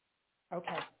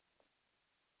 Okay.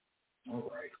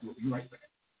 All right. We'll be right back.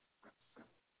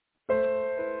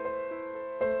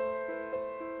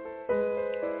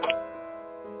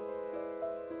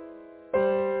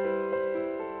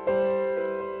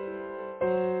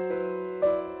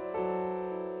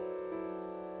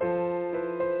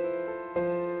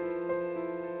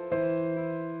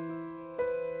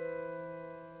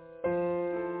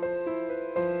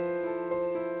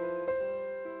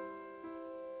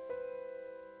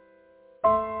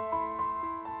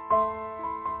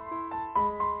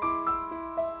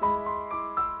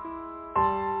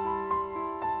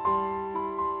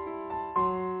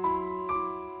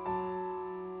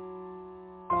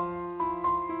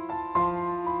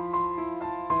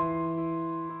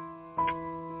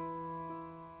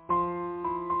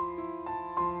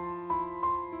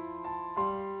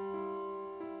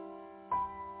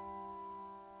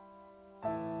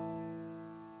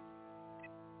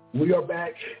 We are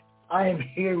back. I am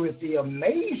here with the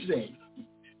amazing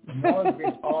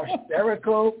Margaret R.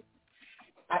 Sáraco.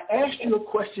 I asked you a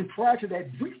question prior to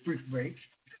that brief break.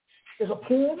 Is a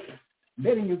poem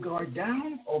letting your guard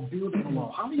down or building a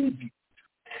wall? How do you view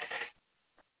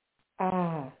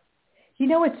it? You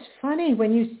know, it's funny.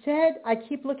 When you said, I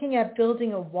keep looking at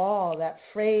building a wall, that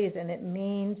phrase, and it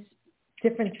means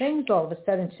different things all of a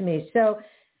sudden to me. So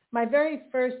my very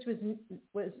first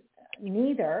was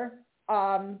neither.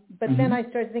 But then I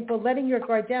started to think, well, letting your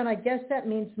guard down, I guess that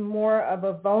means more of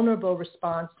a vulnerable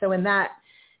response. So in that,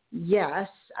 yes,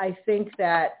 I think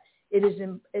that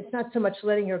it's not so much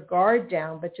letting your guard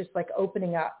down, but just like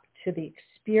opening up to the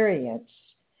experience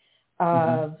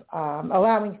of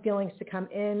allowing feelings to come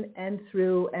in and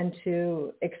through and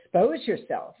to expose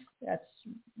yourself. That's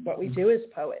what we do as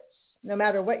poets. No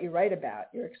matter what you write about,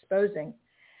 you're exposing,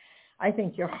 I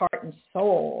think, your heart and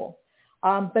soul.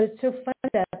 But it's so funny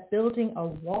that building a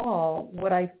wall,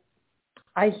 what I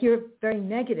hear very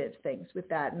negative things with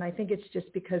that. And I think it's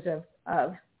just because of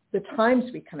the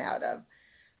times we come out of,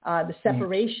 the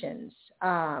separations.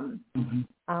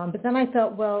 But then I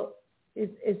thought, well,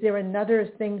 is there another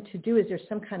thing to do? Is there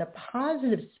some kind of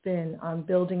positive spin on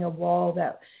building a wall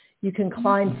that you can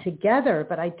climb together?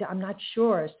 But I'm not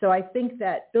sure. So I think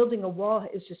that building a wall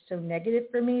is just so negative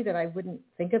for me that I wouldn't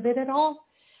think of it at all.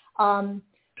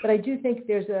 But I do think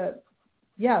there's a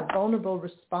vulnerable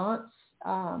response.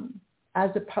 As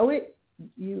a poet,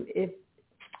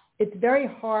 it's very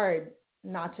hard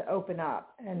not to open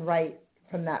up and write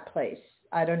from that place.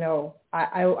 I don't know.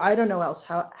 I don't know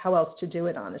how else to do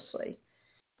it, honestly.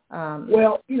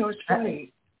 Well, it's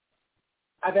funny.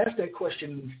 I've asked that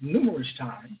question numerous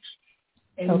times,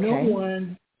 and no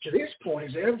one to this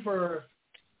point has ever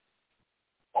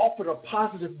offered a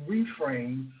positive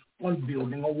reframe on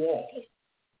building a wall.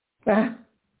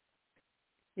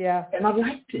 Yeah. And I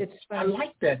liked it. I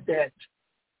like that.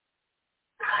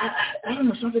 I don't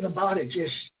know, something about it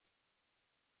just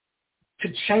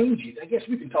to change it. I guess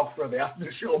we can talk further after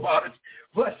the show about it.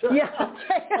 But yeah.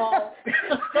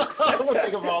 I won't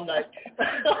take them all night.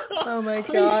 Oh my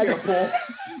God.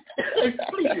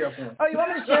 Please share a poem. Oh, you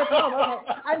want me to share a poem?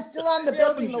 Okay. I'm still on the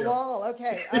building the wall.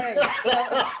 Okay. All right.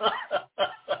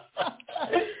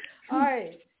 All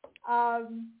right.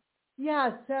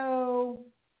 So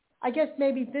I guess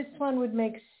maybe this one would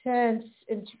make sense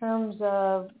in terms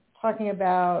of talking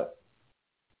about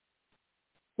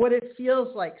what it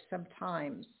feels like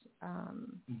sometimes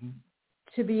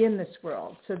to be in this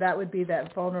world. So that would be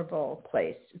that vulnerable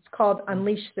place. It's called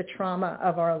Unleash the Trauma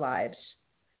of Our Lives.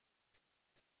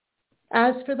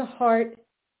 As for the heart,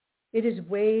 it is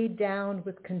weighed down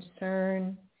with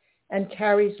concern and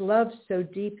carries love so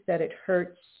deep that it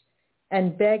hurts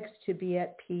and begs to be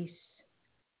at peace.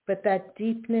 But that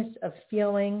deepness of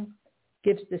feeling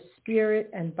gives the spirit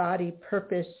and body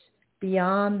purpose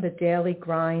beyond the daily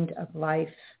grind of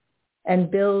life, and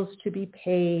bills to be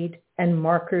paid and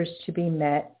markers to be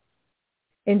met.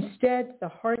 Instead, the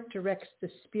heart directs the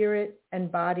spirit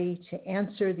and body to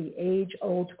answer the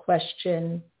age-old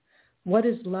question, what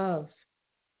is love?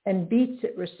 And beats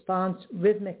its response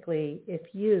rhythmically,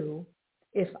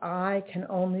 if I can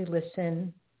only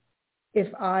listen,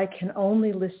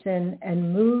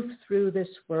 and move through this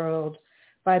world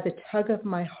by the tug of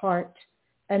my heart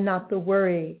and not the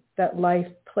worry that life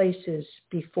places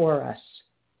before us.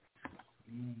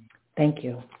 Thank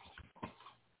you.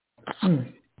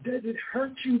 Does it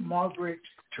hurt you, Margaret,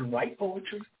 to write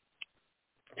poetry?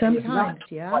 Sometimes,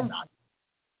 yeah. Why not?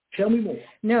 Tell me more.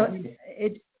 No,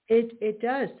 it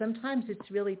does. Sometimes it's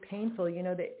really painful.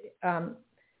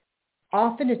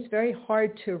 Often it's very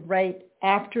hard to write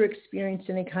after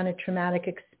experiencing any kind of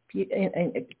traumatic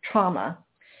trauma.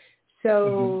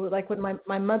 So like when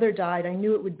my mother died, I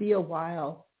knew it would be a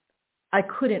while. I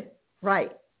couldn't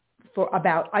write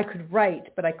I could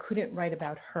write, but I couldn't write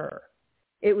about her.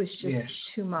 It was just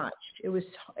too much.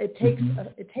 It takes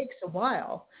a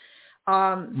while.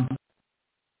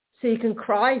 So you can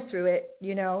cry through it,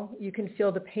 you can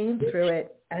feel the pain through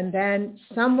it. And then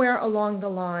somewhere along the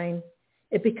line,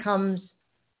 it becomes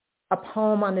a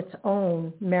poem on its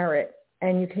own merit,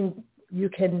 and you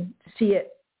can see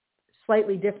it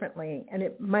slightly differently, and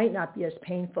it might not be as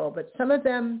painful, but some of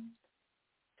them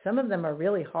are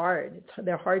really hard.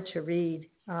 They're hard to read.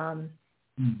 Some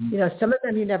of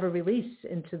them you never release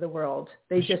into the world.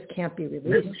 They just can't be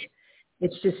released.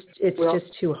 It's just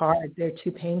too hard. They're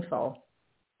too painful.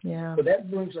 Yeah. So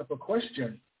that brings up a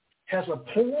question. Has a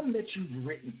poem that you've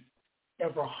written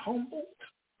ever humbled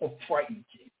or frightened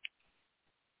you?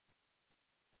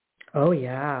 Oh,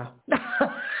 yeah.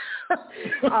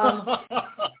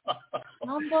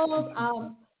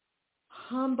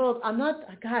 Humbled. I'm not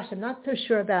so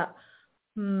sure about,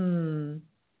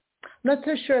 I'm not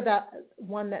so sure about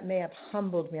one that may have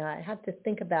humbled me. I have to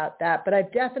think about that. But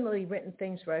I've definitely written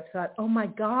things where I've thought, oh, my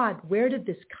God, where did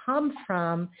this come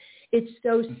from? It's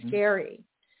so scary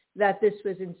that this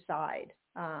was inside.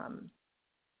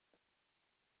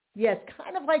 Yeah, it's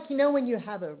kind of like, when you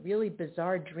have a really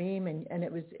bizarre dream and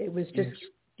it was just,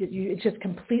 it just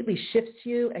completely shifts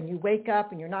you and you wake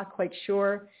up and you're not quite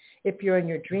sure if you're in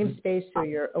your dream space or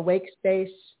your awake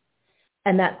space.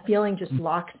 And that feeling just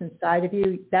locks inside of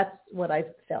you. That's what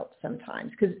I've felt sometimes.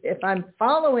 Because if I'm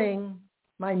following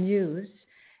my muse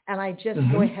and I just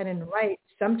go ahead and write,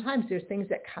 sometimes there's things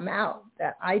that come out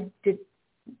that I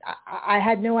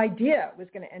had no idea was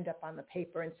going to end up on the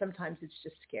paper. And sometimes it's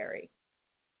just scary.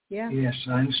 Yeah. Yes,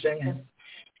 I understand.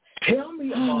 Tell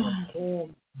me about a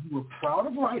poem you were proud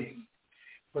of writing,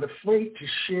 but afraid to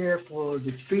share for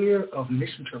the fear of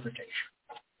misinterpretation.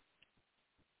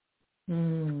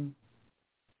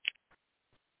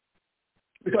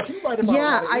 Because you write about a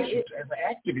lot of issues. As an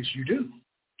activist, you do.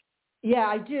 Yeah,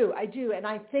 I do. And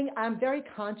I think I'm very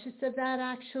conscious of that,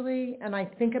 actually. And I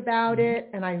think about it.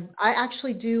 And I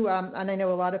actually do, and I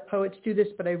know a lot of poets do this,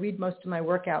 but I read most of my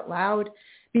work out loud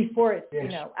before it,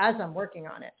 as I'm working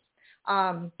on it.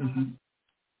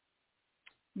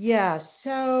 Yeah,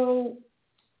 so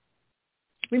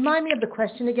remind me of the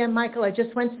question again, Michael. I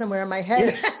just went somewhere in my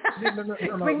head. Yes.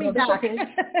 Bring me back. Okay.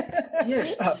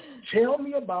 Yes. Tell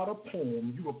me about a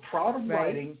poem you were proud of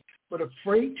writing, but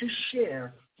afraid to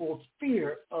share for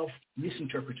fear of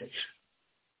misinterpretation.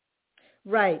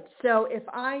 Right. So if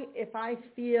I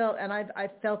feel, and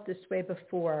I've felt this way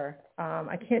before,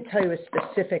 I can't tell you a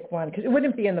specific one because it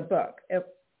wouldn't be in the book.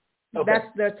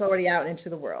 That's already out into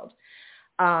the world.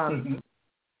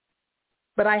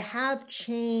 But I have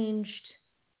changed.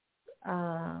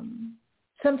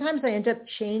 Sometimes I end up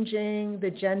changing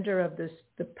the gender of the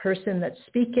person that's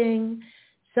speaking.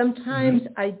 Sometimes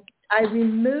I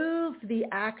remove the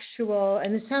actual,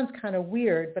 and this sounds kind of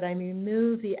weird, but I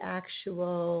remove the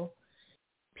actual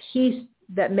piece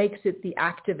that makes it the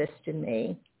activist in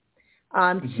me,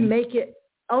 to make it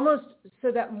almost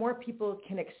so that more people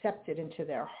can accept it into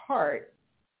their heart.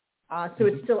 So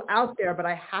it's still out there, but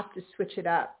I have to switch it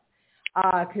up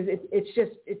because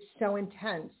it's so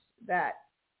intense that,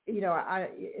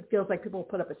 it feels like people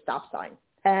put up a stop sign.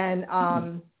 And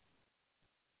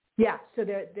so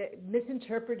the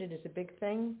misinterpreted is a big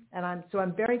thing, and I'm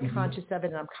very conscious of it,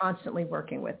 and I'm constantly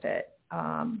working with it.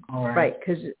 Right,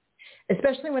 because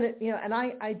especially when it, and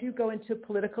I do go into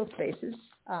political spaces.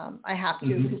 I have to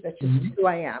because that's just who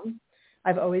I am.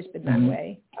 I've always been that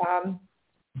way.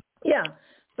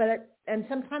 And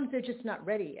sometimes they're just not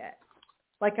ready yet.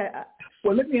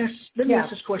 Well, let me ask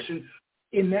this question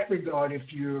in that regard. If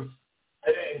you're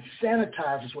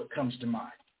sanitize is what comes to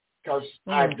mind, because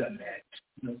I've done that.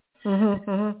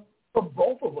 For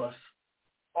both of us,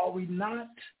 are we not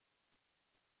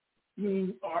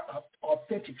being our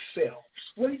authentic selves?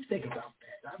 What do you think about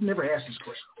that? I've never asked this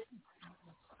question.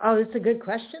 Oh, it's a good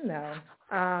question, though.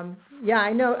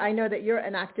 I know that you're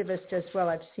an activist as well.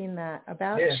 I've seen that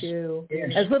about you.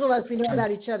 Yes. As little as we know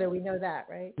about each other, we know that,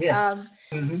 right? Yeah.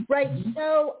 Right.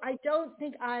 So I don't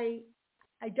think I'm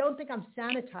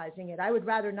sanitizing it. I would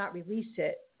rather not release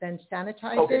it than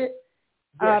sanitize it.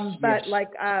 But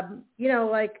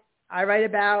I write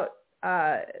about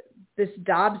this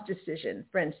Dobbs decision,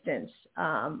 for instance.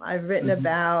 I've written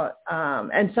about,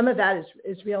 and some of that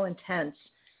is real intense.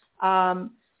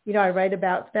 I write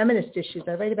about feminist issues.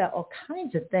 I write about all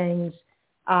kinds of things.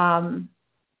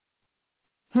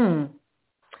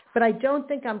 But I don't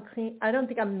think I'm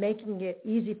making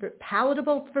it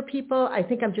palatable for people. I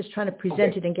think I'm just trying to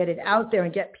present it and get it out there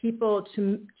and get people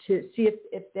to see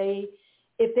if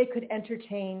they could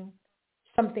entertain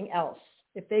something else,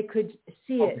 if they could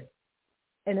see it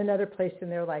in another place in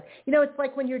their life. It's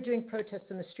like when you're doing protests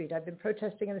in the street. I've been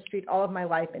protesting in the street all of my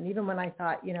life. And even when I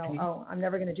thought, I'm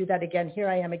never going to do that again, here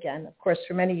I am again, of course,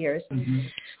 for many years.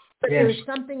 But there's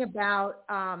something about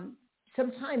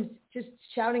sometimes just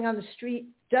shouting on the street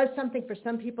does something for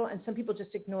some people, and some people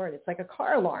just ignore it. It's like a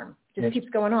car alarm. It just keeps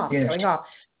going off, going off.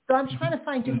 So I'm trying to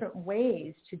find different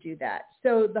ways to do that.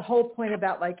 So the whole point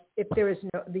about if there is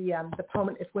the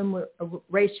poem, if women were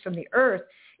erased from the earth,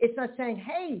 it's not saying,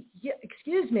 hey,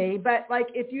 excuse me, but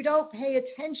if you don't pay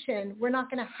attention, we're not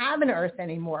going to have an earth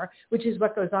anymore, which is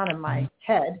what goes on in my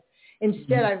head.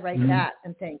 Instead, I write that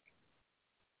and think,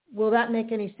 will that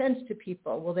make any sense to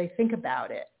people? Will they think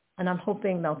about it? And I'm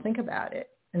hoping they'll think about it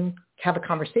and have a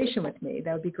conversation with me.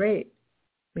 That would be great.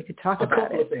 We could talk about it. A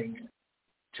couple of things.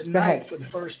 Tonight, for the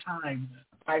first time,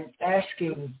 I'm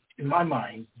asking, in my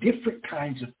mind, different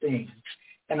kinds of things,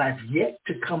 and I've yet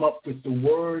to come up with the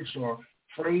words or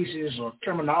phrases or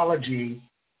terminology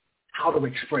how to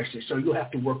express it. So you'll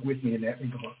have to work with me in that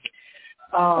regard.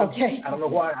 Okay. I don't know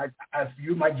why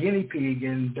you're my guinea pig,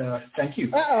 and thank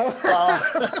you. I'm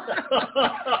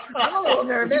a little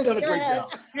nervous. You've done a great job.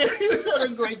 You've done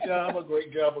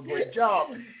a great job.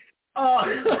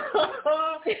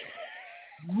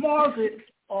 Margaret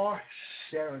R.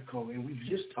 Sáraco, and we've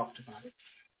just talked about it.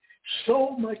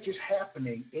 So much is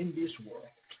happening in this world.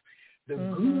 The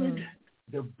good,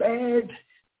 the bad,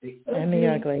 the and the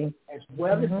ugly, as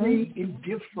well as the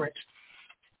indifferent.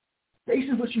 Based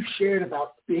on what you shared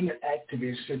about being an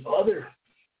activist and other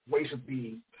ways of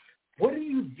being, what do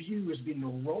you view as being the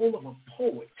role of a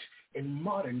poet in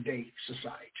modern day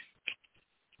society?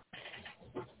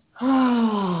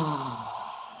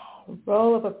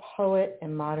 Role of a poet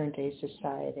in modern day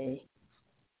society.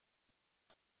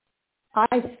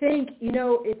 I think,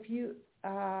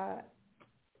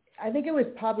 I think it was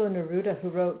Pablo Neruda who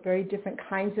wrote very different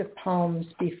kinds of poems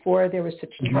before there was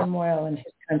such turmoil in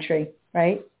his country,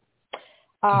 right?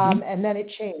 And then it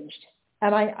changed.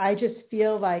 And I just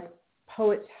feel like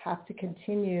poets have to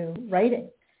continue writing.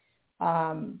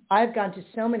 I've gone to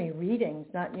so many readings,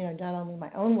 not only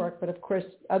my own work, but of course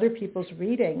other people's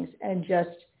readings, and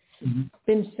just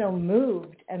been so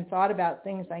moved and thought about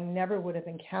things I never would have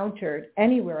encountered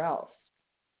anywhere else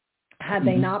had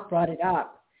they not brought it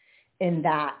up in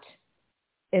that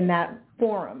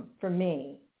forum for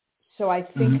me. So I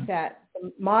think that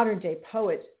the modern day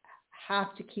poets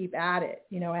have to keep at it.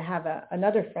 I have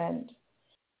another friend.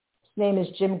 His name is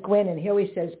Jim Gwynn, and he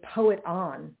always says, "Poet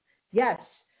on." Yes,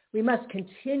 we must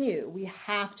continue. We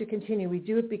have to continue. We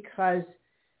do it because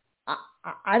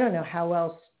I don't know how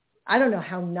else. I don't know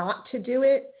how not to do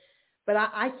it, but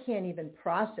I can't even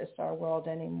process our world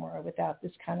anymore without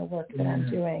this kind of work that I'm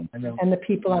doing and the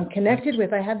people I'm connected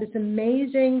with. I have this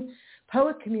amazing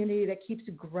poet community that keeps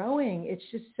growing. It's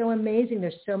just so amazing.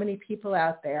 There's so many people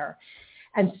out there.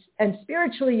 And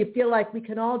spiritually, you feel like we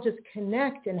can all just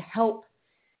connect and help,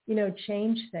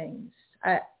 change things.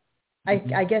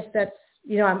 I guess that's,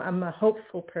 I'm a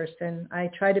hopeful person. I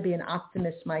try to be an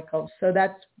optimist, Michael. So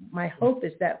that's my hope,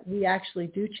 is that we actually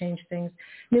do change things.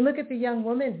 I mean, look at the young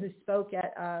woman who spoke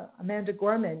at Amanda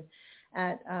Gorman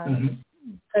at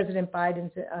President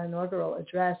Biden's inaugural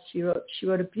address. She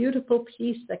wrote a beautiful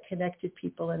piece that connected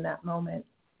people in that moment.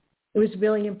 It was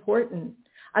really important.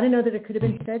 I don't know that it could have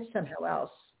been said somehow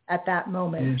else at that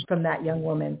moment from that young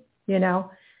woman,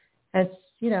 And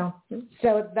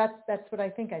so that's what I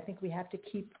think. I think we have to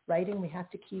keep writing. We have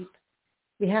to keep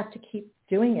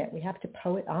doing it. We have to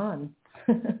poet on.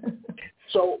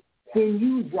 So when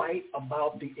you write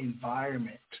about the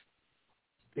environment,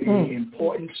 the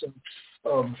importance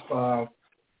of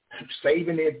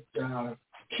saving it,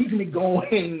 keeping it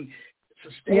going,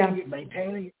 sustaining it,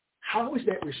 maintaining it, how is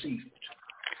that received?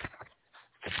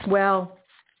 Well,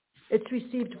 it's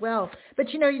received well.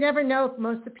 But, you never know if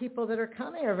most of the people that are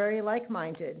coming are very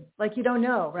like-minded. Like, you don't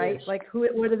know, right? Yes. Like,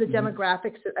 what are the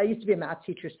demographics? I used to be a math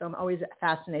teacher, so I'm always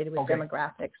fascinated with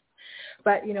demographics.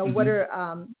 But, what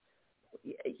are,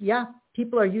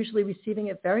 people are usually receiving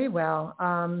it very well.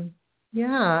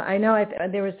 I know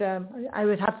I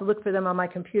would have to look for them on my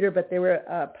computer, but there were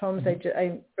poems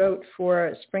I wrote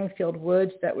for Springfield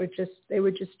Woods that were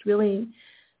just really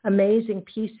amazing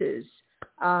pieces.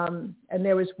 And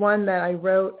there was one that I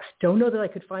wrote, I don't know that I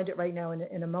could find it right now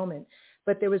in a moment,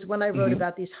 but there was one I wrote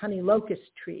about these honey locust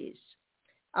trees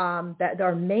that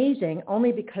are amazing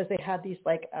only because they have these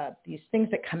these things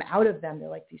that come out of them. They're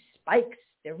like these spikes.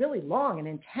 They're really long and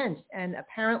intense. And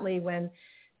apparently when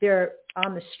they're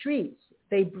on the streets,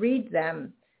 they breed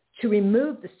them to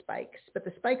remove the spikes, but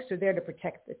the spikes are there to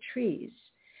protect the trees.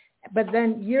 But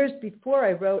then years before,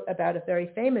 I wrote about a very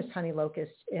famous honey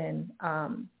locust in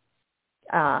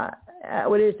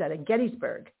in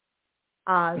Gettysburg,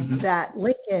 that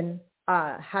Lincoln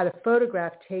had a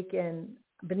photograph taken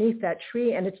beneath that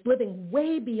tree, and it's living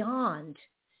way beyond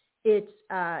its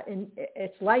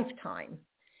lifetime.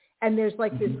 And there's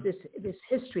like this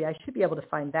history. I should be able to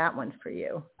find that one for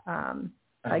you. I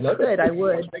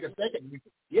would. Take a second.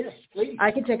 Yes, please. If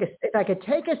I could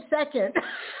take a second.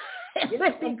 It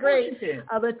would be great.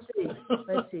 Let's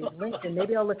see. Lincoln.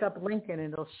 Maybe I'll look up Lincoln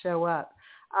and it'll show up.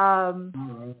 It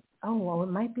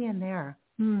might be in there.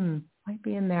 Might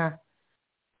be in there.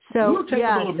 So we'll take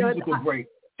a little musical break.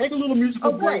 Take a little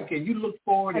musical break, and you look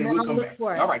forward, and we'll come back.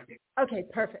 All right, then. Okay,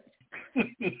 perfect.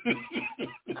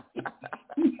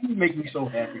 You make me so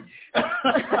happy.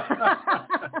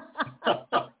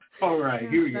 All right,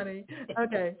 here we go.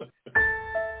 Okay.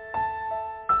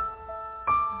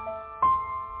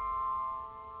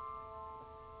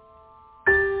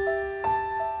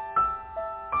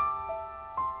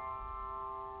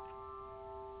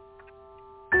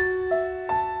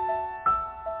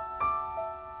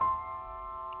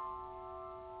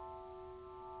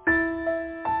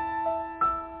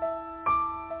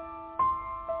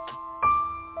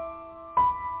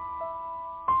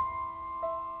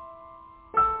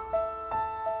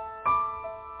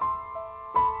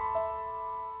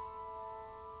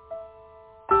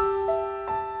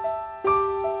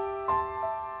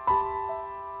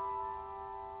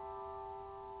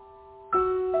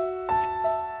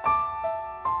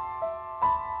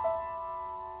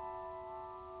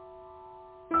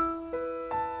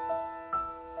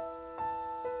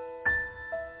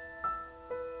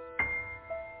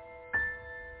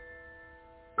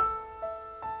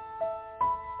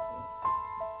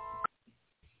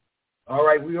 All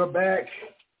right, we are back.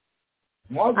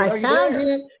 Margaret, are I you found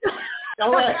there? it.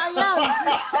 All right. I am.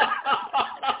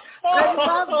 I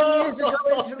love the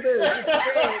musical interlude. It's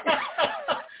great.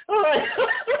 All right.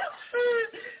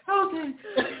 Okay.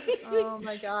 Oh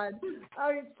my God. All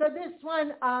right. So this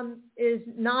one is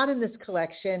not in this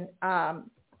collection.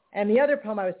 And the other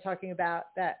poem I was talking about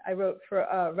that I wrote for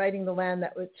Writing the Land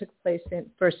that took place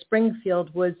for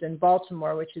Springfield Woods in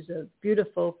Baltimore, which is a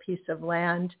beautiful piece of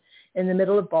land in the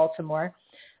middle of Baltimore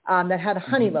that had a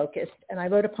honey locust. And I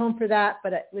wrote a poem for that,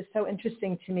 but it was so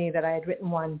interesting to me that I had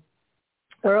written one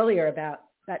earlier about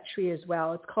that tree as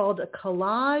well. It's called A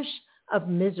Collage of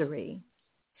Misery.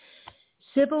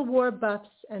 Civil War buffs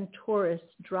and tourists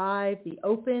drive the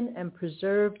open and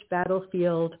preserved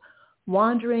battlefield,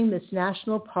 wandering this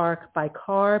national park by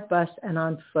car, bus, and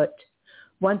on foot,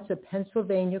 once a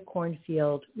Pennsylvania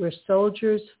cornfield where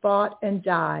soldiers fought and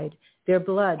died, their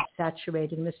blood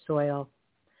saturating the soil.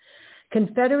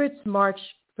 Confederates marched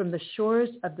from the shores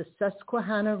of the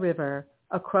Susquehanna River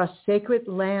across sacred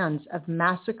lands of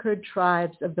massacred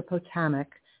tribes of the Potomac,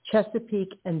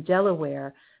 Chesapeake, and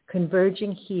Delaware,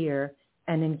 converging here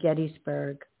and in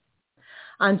Gettysburg.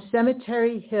 On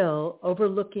Cemetery Hill,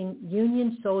 overlooking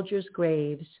Union soldiers'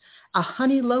 graves, a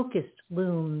honey locust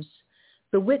looms,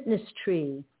 the witness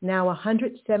tree, now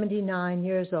 179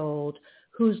 years old,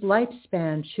 whose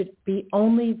lifespan should be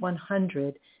only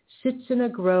 100, sits in a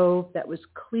grove that was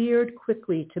cleared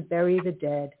quickly to bury the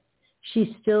dead.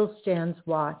 She still stands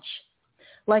watch,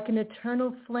 like an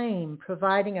eternal flame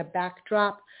providing a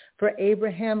backdrop for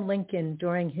Abraham Lincoln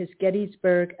during his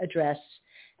Gettysburg address,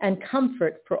 and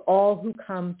comfort for all who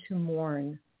come to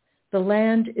mourn. The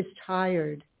land is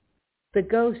tired. The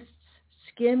ghosts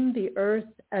skim the earth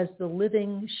as the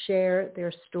living share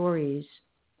their stories.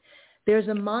 There's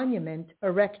a monument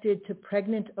erected to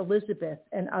pregnant Elizabeth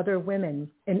and other women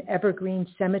in Evergreen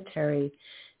Cemetery.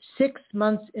 6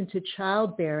 months into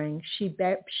childbearing,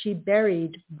 she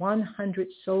buried 100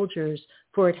 soldiers,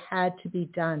 for it had to be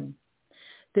done.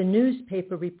 The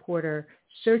newspaper reporter,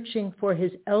 searching for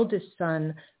his eldest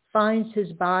son, finds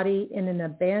his body in an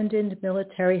abandoned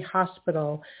military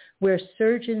hospital where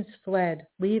surgeons fled,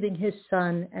 leaving his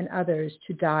son and others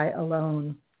to die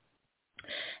alone.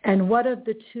 And what of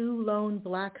the 2 lone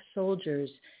black soldiers,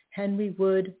 Henry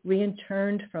Wood,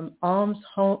 reinterned from Alms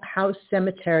House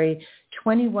Cemetery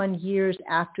 21 years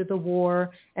after the war,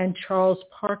 and Charles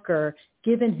Parker,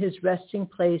 given his resting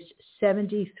place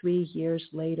 73 years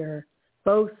later,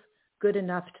 both good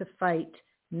enough to fight,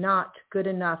 not good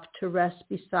enough to rest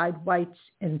beside whites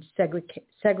in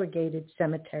segregated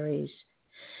cemeteries.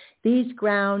 These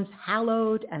grounds,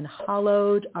 hallowed and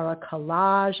hollowed, are a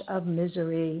collage of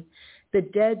misery. The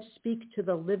dead speak to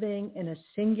the living in a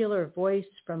singular voice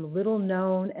from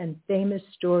little-known and famous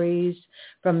stories,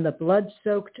 from the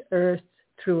blood-soaked earth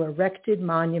through erected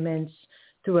monuments,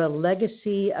 through a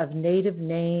legacy of native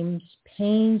names,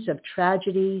 pains of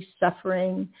tragedy,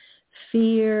 suffering,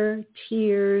 fear,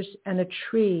 tears, and a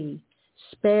tree,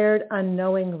 spared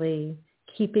unknowingly,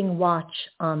 keeping watch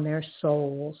on their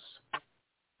souls.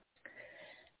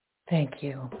 Thank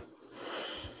you.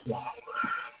 Wow.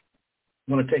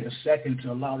 I'm going to take a second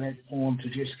to allow that poem to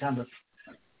just kind of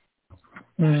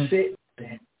sit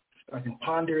there. I can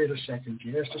ponder it a second,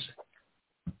 just a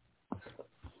second.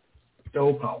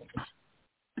 So powerful.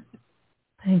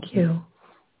 Thank you.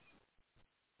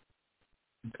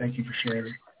 Thank you for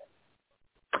sharing.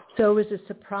 So it was a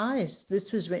surprise. This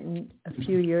was written a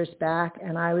few years back,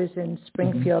 and I was in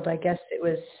Springfield. I guess it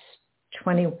was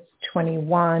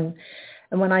 2021.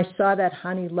 And when I saw that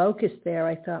honey locust there,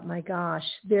 I thought, my gosh,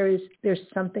 there's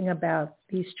something about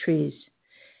these trees.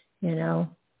 You know,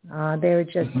 they're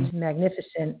just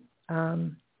magnificent.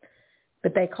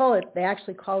 But they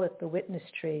actually call it the witness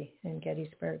tree in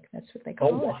Gettysburg. That's what they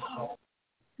call it. Wow.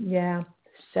 Yeah.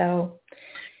 So,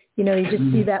 you know, you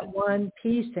just see that one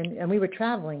piece, and we were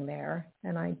traveling there,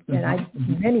 and I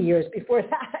many years before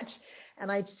that, and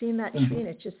I'd seen that tree, and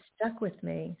it just stuck with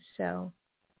me. So,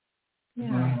 yeah.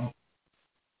 Wow.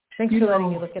 Thanks for letting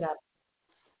me look it up.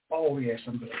 Oh, yes,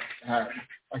 I'm good. Like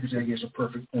I said, it's a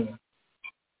perfect poem.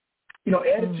 You know,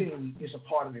 editing is a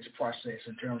part of this process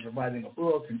in terms of writing a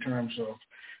book, in terms of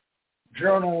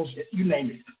journals, you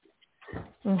name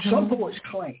it. Some poets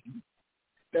claim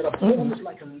that a poem is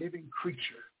like a living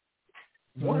creature.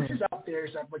 Once it's out there,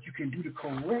 it's like what you can do to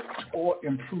correct or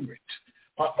improve it.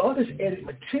 While others edit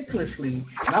meticulously,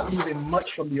 not leaving much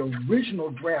from the original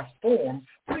draft form.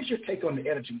 What is your take on the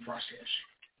editing process?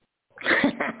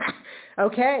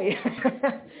 Okay.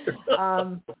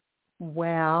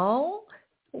 Well,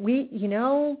 we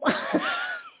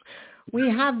we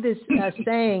have this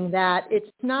saying that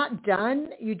it's not done.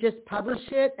 You just publish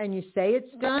it and you say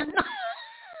it's done.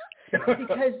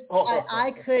 Because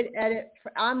I could edit.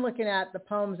 I'm looking at the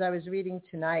poems I was reading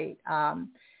tonight, and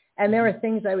there are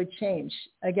things I would change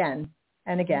again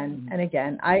and again and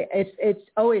again. It's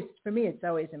always, for me, it's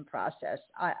always in process.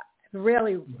 I've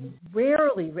rarely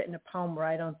written a poem where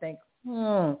I don't think,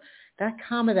 that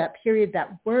comma, that period, that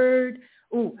word.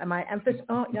 Ooh, am I emphasis?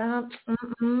 Oh, yeah.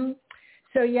 Mm-hmm.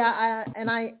 So yeah, and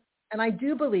I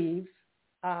do believe.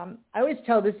 I always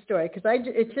tell this story because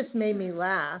it just made me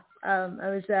laugh. I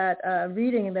was at a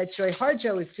reading that Joy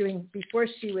Harjo was doing before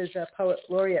she was a poet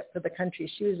laureate for the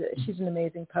country. She's an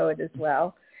amazing poet as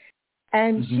well.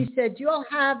 And she said, do you all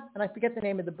have, and I forget the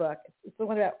name of the book, it's the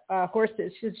one about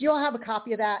horses. She says, do you all have a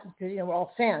copy of that? Because, we're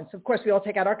all fans. So of course, we all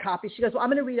take out our copies. She goes, well, I'm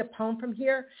going to read a poem from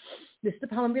here. This is the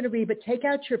poem I'm going to read, but take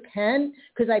out your pen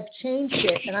because I've changed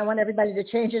it, and I want everybody to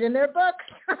change it in their book.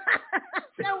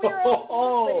 So we were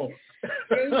all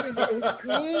changing it. It was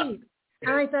great.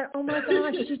 And I thought, oh, my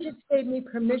gosh, she just gave me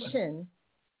permission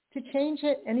to change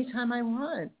it anytime I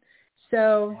want.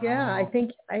 So, yeah, I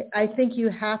think you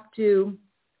have to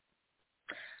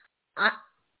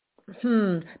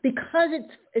because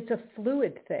it's a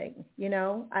fluid thing,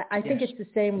 I think it's the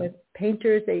same with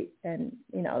painters.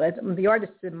 That's the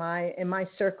artists in my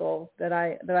circle that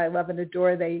I love and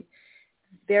adore. They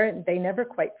never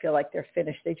quite feel like they're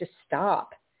finished. They just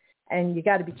stop. And you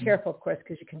got to be careful, of course,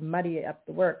 because you can muddy up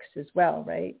the works as well,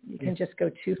 right? You can just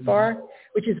go too far,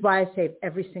 which is why I save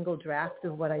every single draft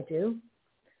of what I do.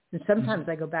 And sometimes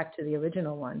I go back to the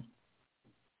original one.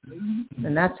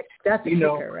 And that's a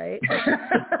kicker, right?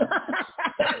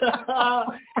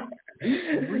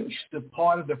 We've reached the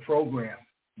part of the program,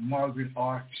 Margaret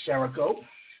R. Sáraco,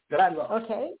 that I love.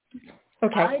 Okay.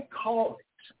 I call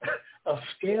it a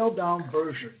scaled-down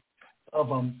version of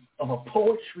a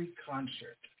poetry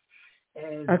concert.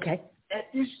 And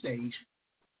at this stage,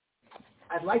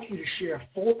 I'd like you to share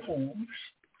 4 poems,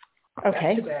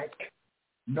 back to back,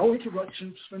 no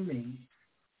interruptions from me,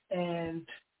 and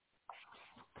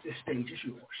the stage is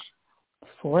yours.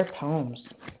 4 poems.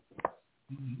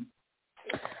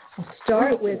 I'll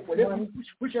start with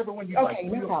whichever one you like. Okay,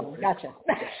 no problem. Gotcha.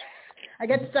 I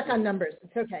get stuck on numbers.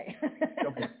 It's okay.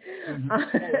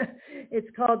 It's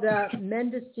called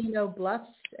Mendocino Bluffs,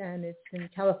 and it's in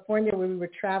California where we were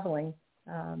traveling.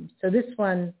 So this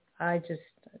one, it's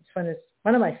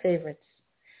one of my favorites.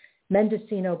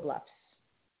 Mendocino Bluffs.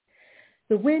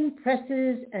 The wind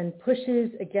presses and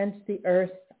pushes against the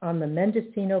earth on the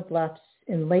Mendocino Bluffs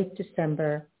in late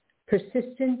December.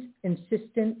 Persistent,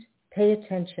 insistent, pay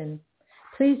attention.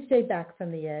 Please stay back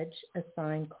from the edge, a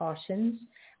sign cautions,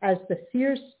 as the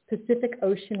fierce Pacific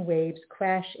Ocean waves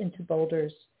crash into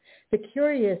boulders. The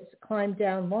curious climb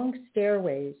down long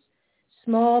stairways.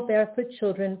 Small barefoot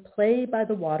children play by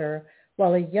the water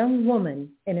while a young woman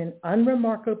in an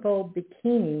unremarkable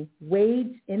bikini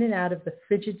wades in and out of the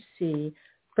frigid sea,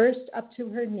 first up to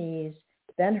her knees,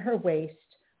 then her waist,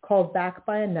 called back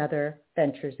by another,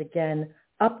 ventures again,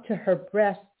 up to her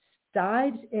breasts,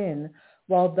 dives in,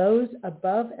 while those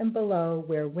above and below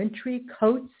wear wintry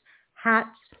coats,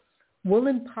 hats,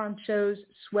 woolen ponchos,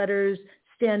 sweaters,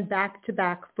 stand back to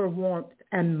back for warmth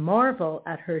and marvel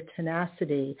at her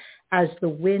tenacity as the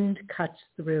wind cuts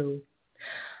through.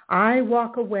 I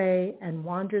walk away and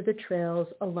wander the trails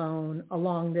alone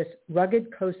along this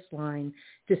rugged coastline,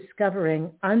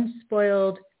 discovering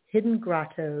unspoiled hidden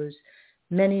grottos.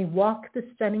 Many walk the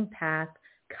stunning path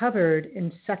covered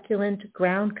in succulent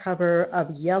ground cover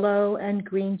of yellow and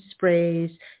green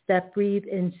sprays that breathe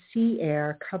in sea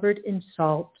air covered in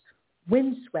salt,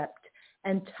 windswept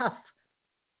and tough,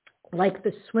 like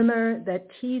the swimmer that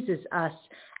teases us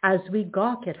as we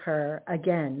gawk at her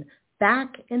again,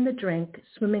 back in the drink,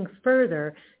 swimming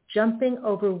further, jumping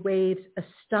over waves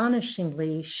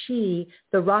astonishingly.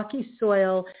 The rocky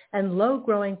soil and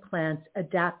low-growing plants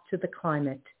adapt to the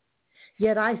climate.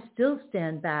 Yet I still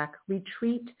stand back,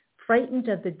 retreat, frightened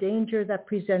of the danger that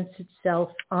presents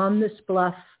itself on this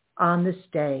bluff, on this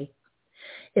day.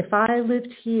 If I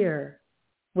lived here,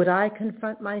 would I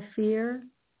confront my fear?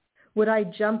 Would I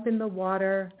jump in the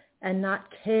water and not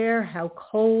care how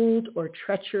cold or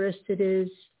treacherous it is?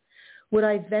 Would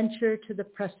I venture to the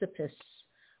precipice,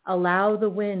 allow the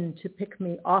wind to pick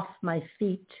me off my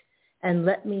feet and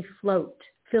let me float,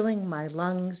 filling my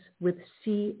lungs with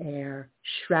sea air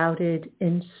shrouded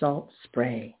in salt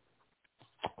spray?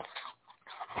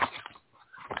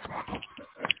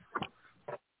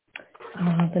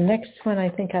 The next one I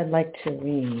think I'd like to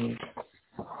read.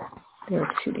 There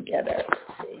are 2 together. Let's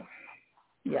see.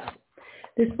 Yeah.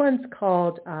 This one's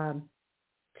called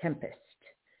Tempest.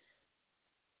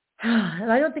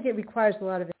 And I don't think it requires a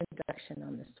lot of introduction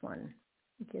on this one.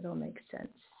 I think it'll make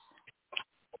sense.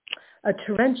 A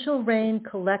torrential rain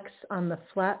collects on the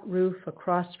flat roof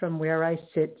across from where I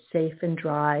sit safe and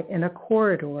dry in a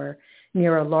corridor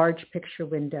near a large picture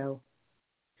window.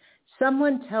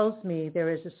 Someone tells me there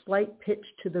is a slight pitch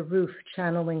to the roof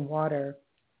channeling water.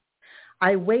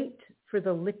 I wait for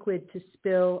the liquid to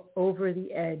spill over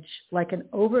the edge like an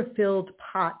overfilled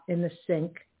pot in the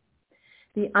sink.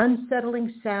 The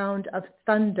unsettling sound of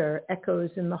thunder echoes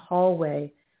in the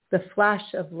hallway. The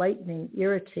flash of lightning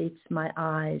irritates my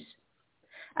eyes.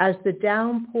 As the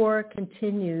downpour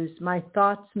continues, my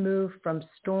thoughts move from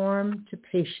storm to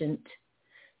patient,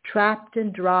 trapped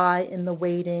and dry in the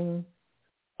waiting,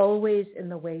 always in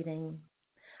the waiting.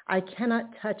 I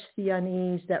cannot touch the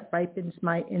unease that ripens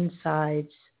my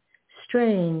insides.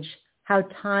 Strange how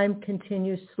time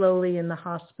continues slowly in the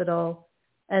hospital,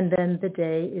 and then the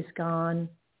day is gone.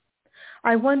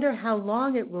 I wonder how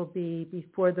long it will be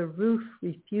before the roof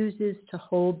refuses to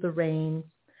hold the rain,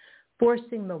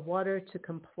 forcing the water to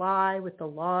comply with the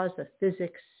laws of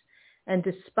physics, and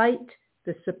despite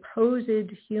the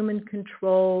supposed human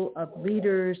control of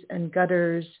leaders and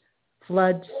gutters,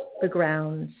 floods the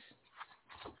grounds.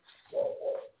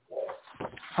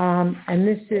 And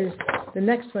this is, the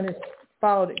next one is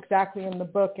followed exactly in the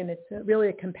book, and it's really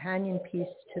a companion piece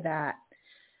to that.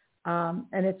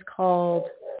 And it's called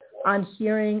On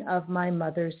Hearing of My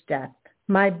Mother's Death.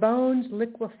 My bones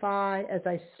liquefy as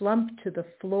I slump to the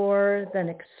floor, then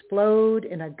explode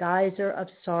in a geyser of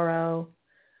sorrow.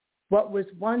 What was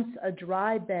once a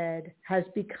dry bed has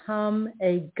become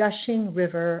a gushing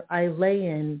river I lay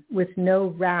in with no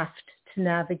raft to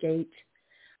navigate.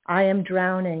 I am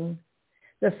drowning.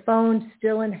 The phone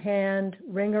still in hand,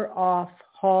 ringer off,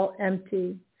 hall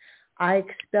empty. I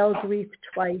expel grief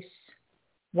twice,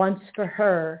 once for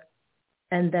her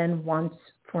and then once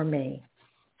for me.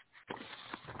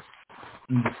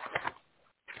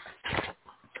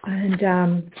 And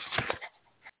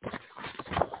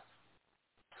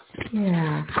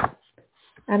yeah,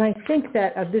 and I think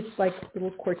that of this like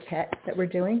little quartet that we're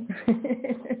doing.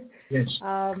 Yes.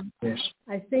 Yes.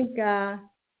 I think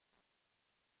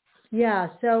yeah.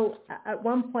 So at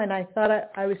one point I thought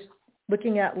I was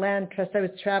looking at land trust. I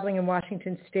was traveling in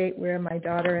Washington State where my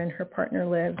daughter and her partner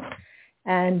live,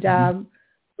 and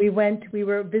we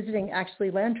were visiting actually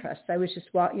land trusts. I was just,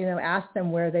 asked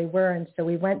them where they were. And so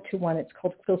we went to one. It's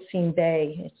called Quilcene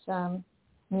Bay. It's in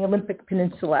the Olympic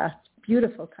Peninsula. It's a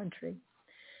beautiful country.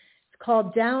 It's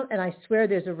called Down, and I swear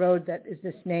there's a road that is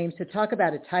this name. So talk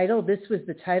about a title. This was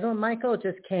the title, Michael. It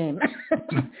just came.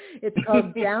 It's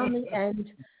called Down the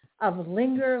End of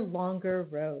Linger Longer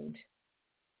Road.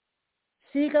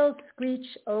 Seagulls screech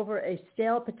over a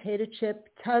stale potato chip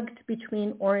tugged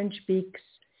between orange beaks.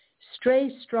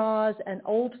 Stray straws and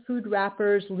old food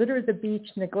wrappers litter the beach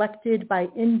neglected by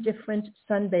indifferent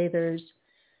sunbathers.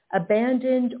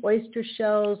 Abandoned oyster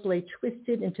shells lay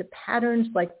twisted into patterns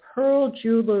like pearl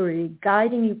jewelry,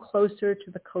 guiding you closer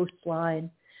to the coastline.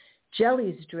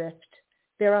 Jellies drift,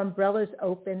 their umbrellas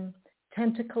open,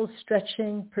 tentacles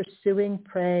stretching, pursuing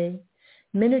prey.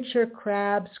 Miniature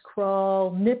crabs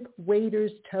crawl, nip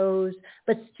waders' toes,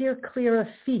 but steer clear of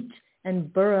feet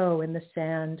and burrow in the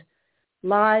sand.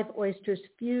 Live oysters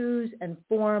fuse and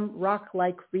form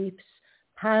rock-like reefs,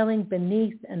 piling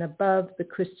beneath and above the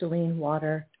crystalline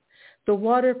water. The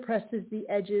water presses the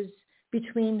edges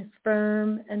between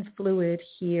firm and fluid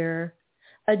here.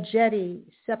 A jetty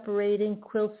separating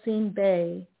Quilcene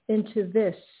Bay into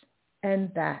this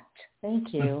and that.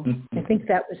 Thank you. I think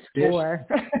that was 4.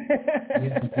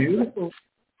 Yes, beautiful.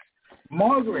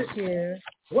 Margaret, Thank you.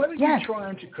 What are you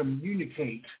trying to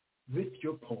communicate with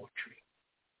your poetry?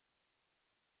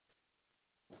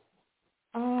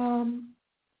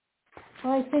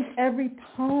 Well, I think every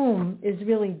poem is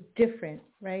really different,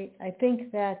 right? I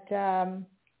think that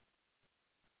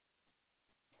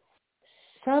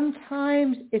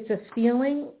sometimes it's a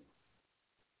feeling.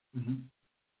 Mm-hmm.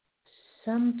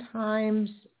 Sometimes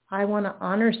I want to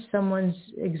honor someone's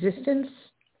existence,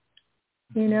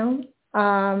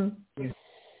 Yes.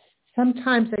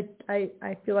 Sometimes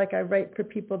I feel like I write for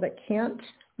people that can't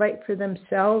write for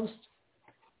themselves.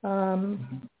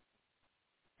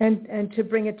 And to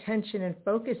bring attention and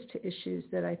focus to issues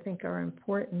that I think are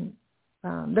important,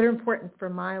 that are important for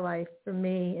my life, for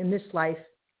me in this life.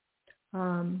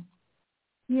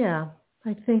 Yeah,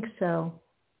 I think so.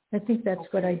 I think that's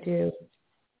what I do.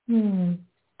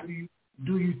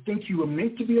 Do you think you were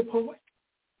meant to be a poet?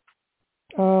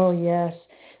 Oh, yes.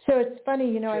 So it's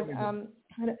funny,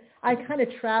 I kind of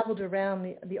traveled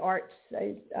around the arts.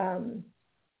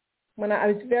 when I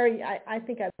was I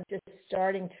think I was just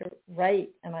starting to write,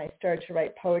 and I started to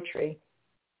write poetry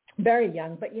very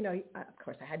young. But, of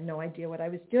course, I had no idea what I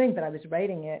was doing, but I was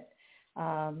writing it.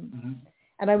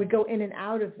 And I would go in and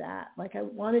out of that. Like I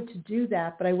wanted to do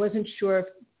that, but I wasn't sure if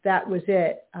that was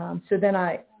it. So then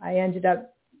I ended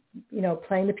up,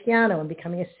 playing the piano and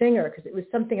becoming a singer because it was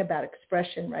something about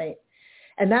expression, right?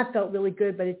 And that felt really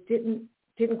good, but it didn't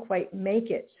quite make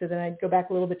it. So then I'd go back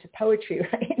a little bit to poetry,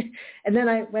 right? And then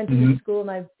I went to school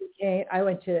and I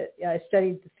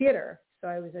studied the theater. So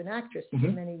I was an actress for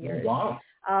many years. Wow.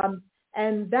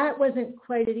 And that wasn't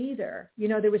quite it either.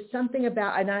 There was something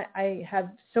about, and I have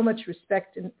so much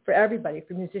respect for everybody,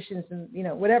 for musicians and,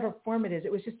 whatever form it is.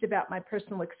 It was just about my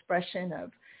personal expression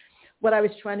of what I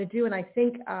was trying to do. And I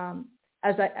think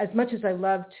as much as I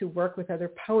love to work with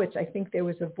other poets, I think there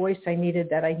was a voice I needed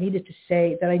to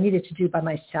say, that I needed to do by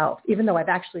myself, even though I've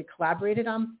actually collaborated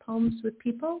on poems with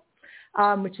people,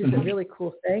 which is a really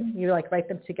cool thing. You write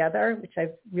them together, which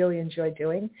I've really enjoyed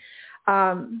doing.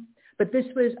 But this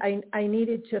was, I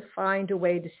needed to find a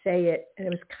way to say it. And it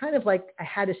was kind of like I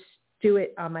had to do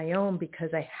it on my own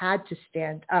because I had to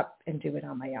stand up and do it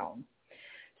on my own.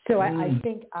 So I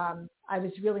think I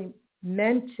was really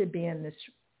meant to be in this.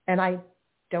 And I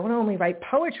don't only write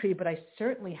poetry, but I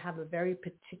certainly have a very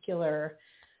particular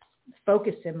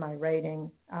focus in my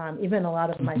writing. Even a lot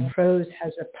of my prose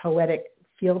has a poetic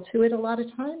feel to it a lot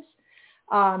of times.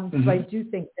 So I do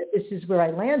think that this is where I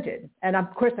landed. And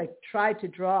of course I tried to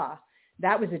draw.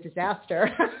 That was a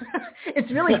disaster.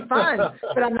 It's really fun,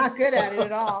 but I'm not good at it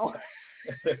at all.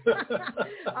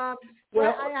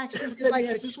 Well, I actually do like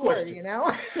the sport,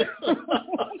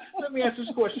 Let me ask this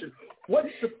question.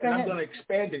 I'm going to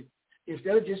expand it.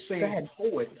 Instead of just saying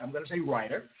poet, I'm going to say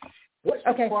writer. What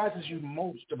surprises you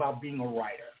most about being a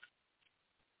writer?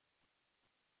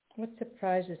 What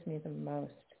surprises me the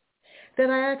most? That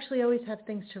I actually always have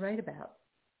things to write about.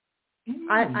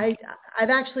 I've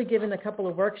actually given a couple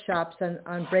of workshops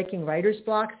on breaking writer's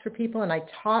blocks for people, and I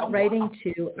taught writing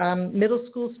to middle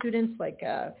school students.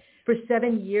 For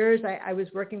 7 years, I was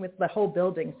working with the whole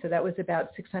building, so that was about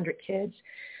 600 kids.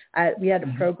 We had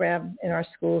a program in our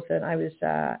schools, and I was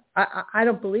I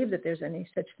don't believe that there's any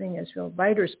such thing as real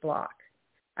writer's block.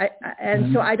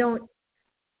 So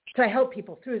I help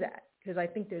people through that because I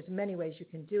think there's many ways you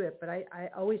can do it, but I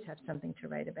always have something to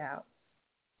write about.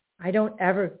 I don't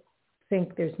ever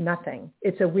think there's nothing.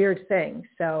 It's a weird thing.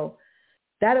 So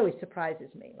that always surprises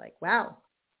me. Like, wow,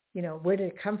 where did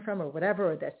it come from or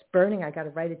whatever, or that's burning, I got to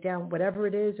write it down, whatever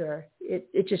it is, or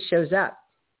it just shows up.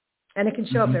 And it can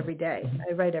show up every day.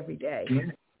 I write every day.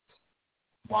 Yeah.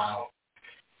 Wow.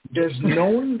 Does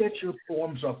knowing that your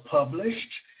poems are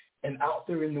published and out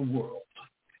there in the world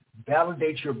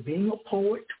validate your being a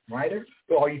poet, writer,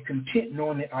 or are you content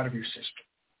knowing it out of your system?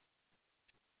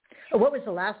 What was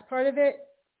the last part of it?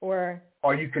 Or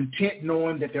are you content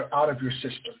knowing that they're out of your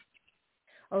system?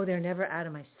 Oh, they're never out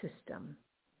of my system.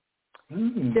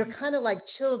 They're kind of like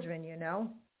children,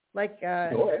 Like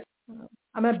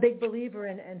I'm a big believer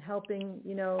in helping,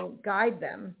 guide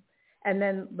them and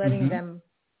then letting them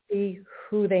be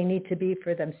who they need to be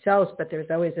for themselves. But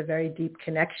there's always a very deep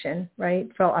connection, right?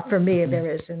 For me, there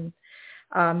is. And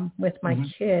with my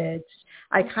kids,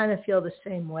 I kind of feel the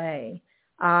same way.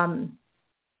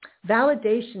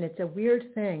 Validation, it's a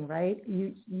weird thing, right?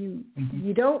 You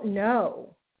don't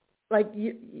know. Like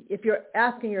if you're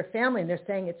asking your family and they're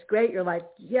saying it's great, you're like,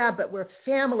 yeah, but we're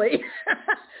family.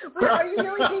 Are you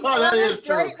really being honest,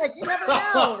 right? Like you never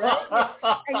know, right?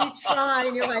 And you try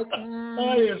and you're like,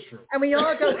 That is true. And we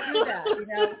all go through that,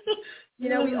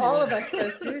 we all of us go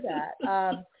through that.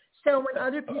 So when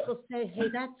other people say, hey,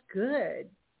 that's good,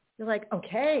 you're like,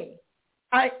 okay,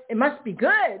 it must be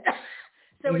good.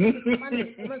 So it's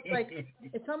funny.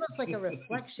 It's almost like a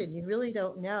reflection. You really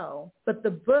don't know. But the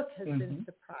book has been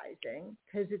surprising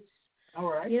because it's,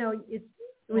 it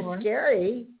was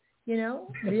scary,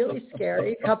 really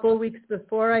scary. A couple of weeks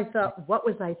before, I thought, what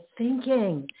was I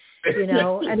thinking? And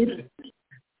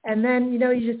then, you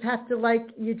just have to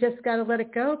you just got to let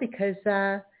it go because,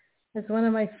 as one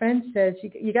of my friends says,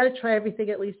 you got to try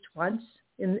everything at least once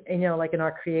in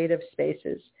our creative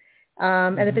spaces.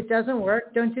 And if it doesn't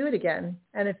work, don't do it again.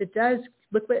 And if it does,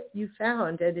 look what you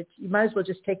found. And you might as well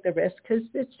just take the risk because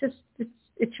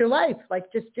it's your life.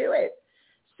 Just do it.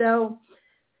 So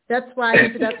that's why I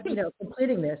ended up,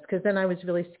 completing this because then I was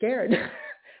really scared.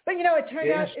 But,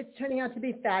 it's turning out to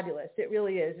be fabulous. It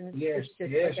really is. And it's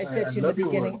just, like I said to you in the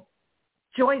beginning,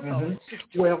 joyful. It's just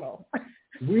joyful. Well,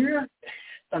 we're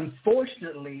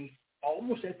unfortunately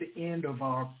almost at the end of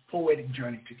our poetic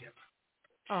journey together.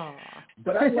 Aww.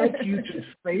 But I'd like you to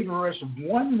favor us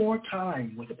one more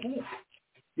time with a poem.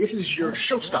 This is your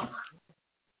showstopper.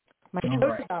 My All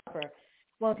right. showstopper.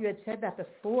 Well, if you had said that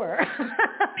before.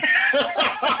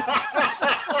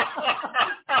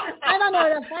 I don't know.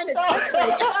 I find it quickly.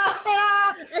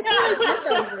 I think I did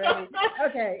those already.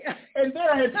 Okay. And then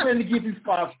I had planned to give you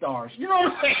 5 stars. You know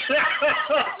what I'm saying?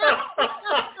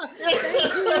 Thank you.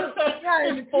 Yeah,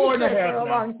 it's 4.5 for a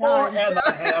long now.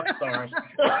 time. 4.5 stars.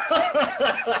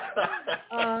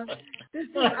 This is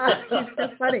so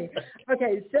funny.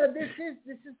 Okay, so this is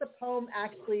the poem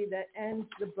actually that ends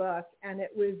the book, and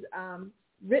it was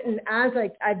written as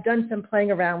I've done some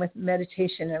playing around with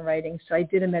meditation and writing. So I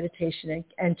did a meditation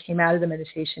and came out of the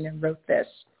meditation and wrote this.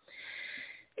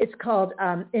 It's called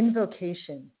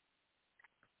Invocation.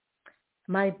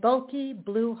 My bulky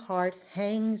blue heart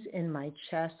hangs in my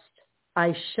chest.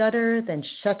 I shudder, then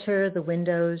shutter the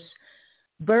windows,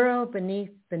 burrow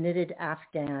beneath the knitted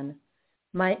Afghan,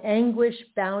 my anguish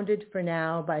bounded for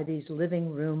now by these living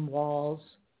room walls.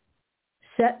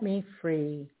 Set me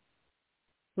free.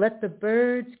 Let the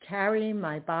birds carry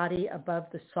my body above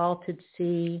the salted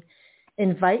sea,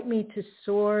 invite me to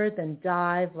soar, then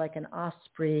dive like an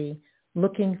osprey,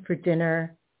 looking for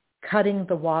dinner, cutting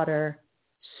the water,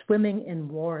 swimming in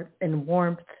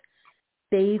warmth,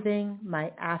 bathing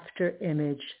my after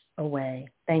image away.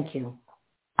 Thank you.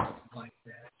 Like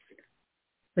that.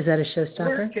 Was that a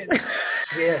showstopper?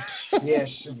 Yes,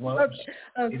 it was.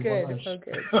 Oh, it good. Was. Oh,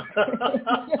 good.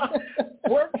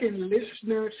 Where can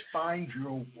listeners find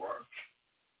your work?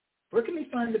 Where can they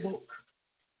find the book?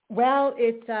 Well,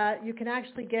 it's you can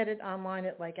actually get it online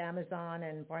at like Amazon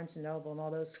and Barnes and Noble and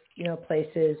all those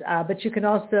places. But you can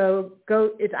also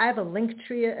go. I have a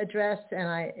Linktree address,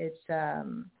 and it's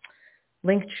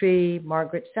Linktree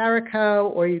Margaret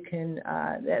Sáraco, or you can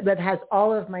that has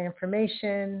all of my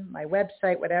information, my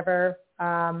website, whatever.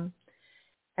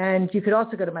 And you could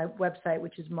also go to my website,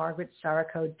 which is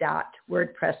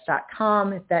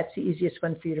margaretsaraco.wordpress.com, if that's the easiest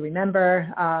one for you to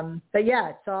remember. But yeah,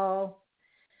 it's all.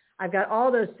 I've got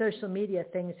all those social media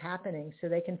things happening, so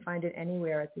they can find it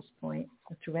anywhere at this point,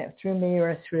 through me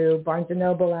or through Barnes &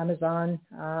 Noble, Amazon.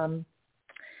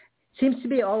 Seems to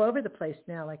be all over the place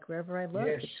now, like wherever I look.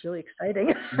 Yes. It's really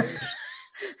exciting.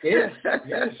 Yes.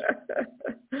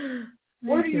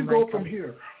 Where do you go from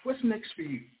here? What's next for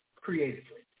you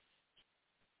creatively?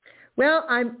 Well,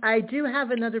 I do have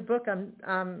another book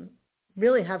I'm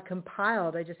really have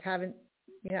compiled. I just haven't,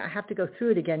 I have to go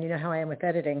through it again. You know how I am with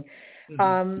editing.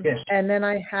 Yes. And then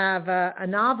I have a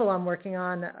novel I'm working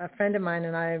on. A friend of mine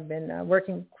and I have been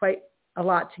working quite a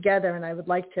lot together, and I would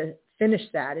like to finish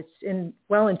that. It's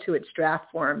well into its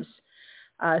draft forms,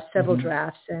 several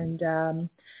drafts. And so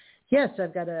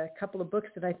I've got a couple of books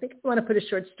that I think I want to put a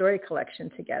short story collection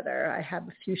together. I have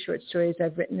a few short stories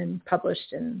I've written and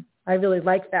published, and I really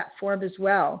like that form as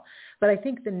well. But I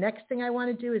think the next thing I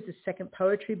want to do is a second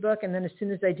poetry book. And then as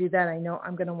soon as I do that, I know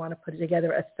I'm going to want to put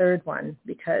together a third one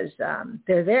because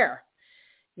they're there.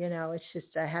 It's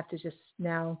just I have to just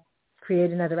now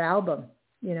create another album,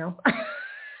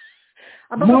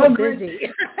 I'm a little busy.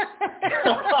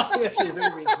 Yes, you're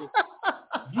very busy.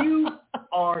 You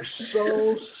are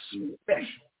so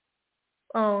special.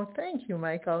 Oh, thank you,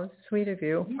 Michael. It's sweet of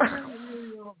you. Yeah.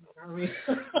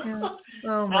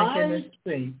 Oh, my goodness. I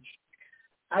think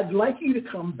I'd like you to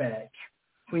come back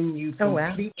when you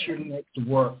complete your next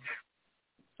work.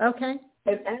 Okay.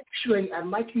 And actually, I'd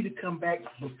like you to come back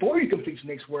before you complete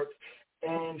your next work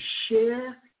and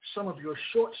share some of your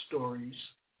short stories.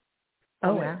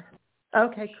 Oh, wow.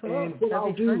 Okay, cool. And what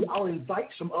I'll do, I'll invite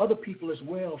some other people as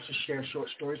well to share short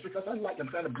stories because I'm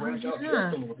trying to branch out just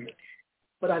a little bit.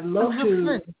 But I'd love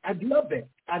to. I'd love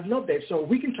that. So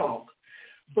we can talk.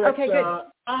 But okay, good.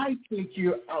 I think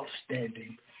you're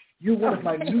outstanding. You're one of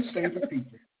my new favorite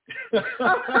people. Feeling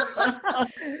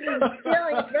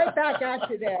right back at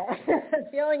you there.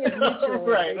 Feeling is mutual.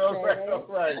 Right.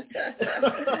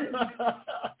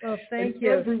 Well, thank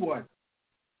you. Everyone,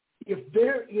 if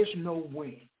there is no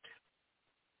wind,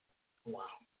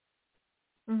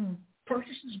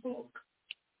 purchase this book.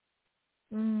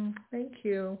 Thank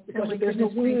you. Because if there's no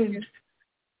wind,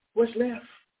 what's left?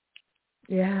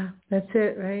 Yeah, that's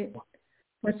it, right?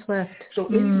 What's left? So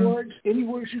any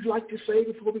words you'd like to say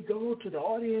before we go to the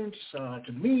audience,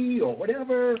 to me or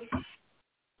whatever?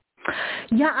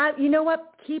 Yeah, you know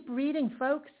what? Keep reading,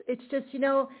 folks. It's just,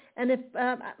 and if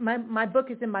my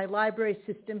book is in my library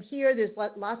system here, there's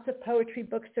lots of poetry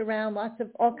books around, lots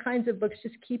of all kinds of books.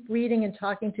 Just keep reading and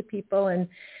talking to people. And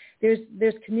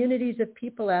there's communities of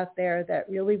people out there that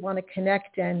really want to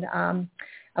connect. And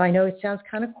I know it sounds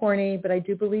kind of corny, but I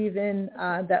do believe in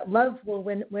that love will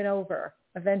win over.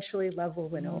 Eventually, love will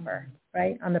win over,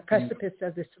 right? On the precipice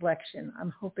of this election.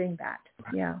 I'm hoping that.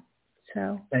 Yeah.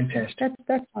 So fantastic.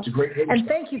 That's awesome. It's a great and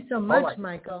thank you so much,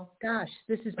 Michael. Gosh,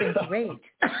 this has been great.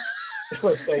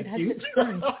 Well, thank you.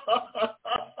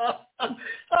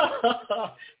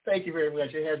 Thank you very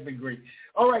much. It has been great.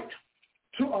 All right.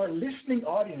 To our listening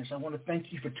audience, I want to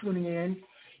thank you for tuning in.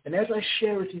 And as I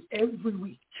share with you every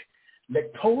week,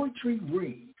 let poetry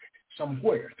ring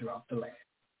somewhere throughout the land.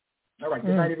 All right.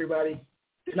 Good night, everybody.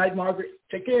 Good night, Margaret.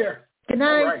 Take care. Good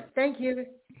night. Right. Thank you.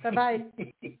 Bye-bye.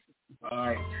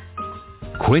 Bye.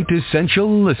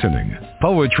 Quintessential Listening,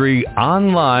 Poetry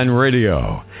Online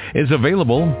Radio, is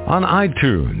available on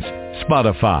iTunes,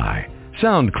 Spotify,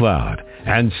 SoundCloud,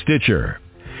 and Stitcher.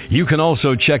 You can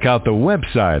also check out the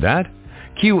website at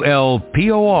qlpor.com.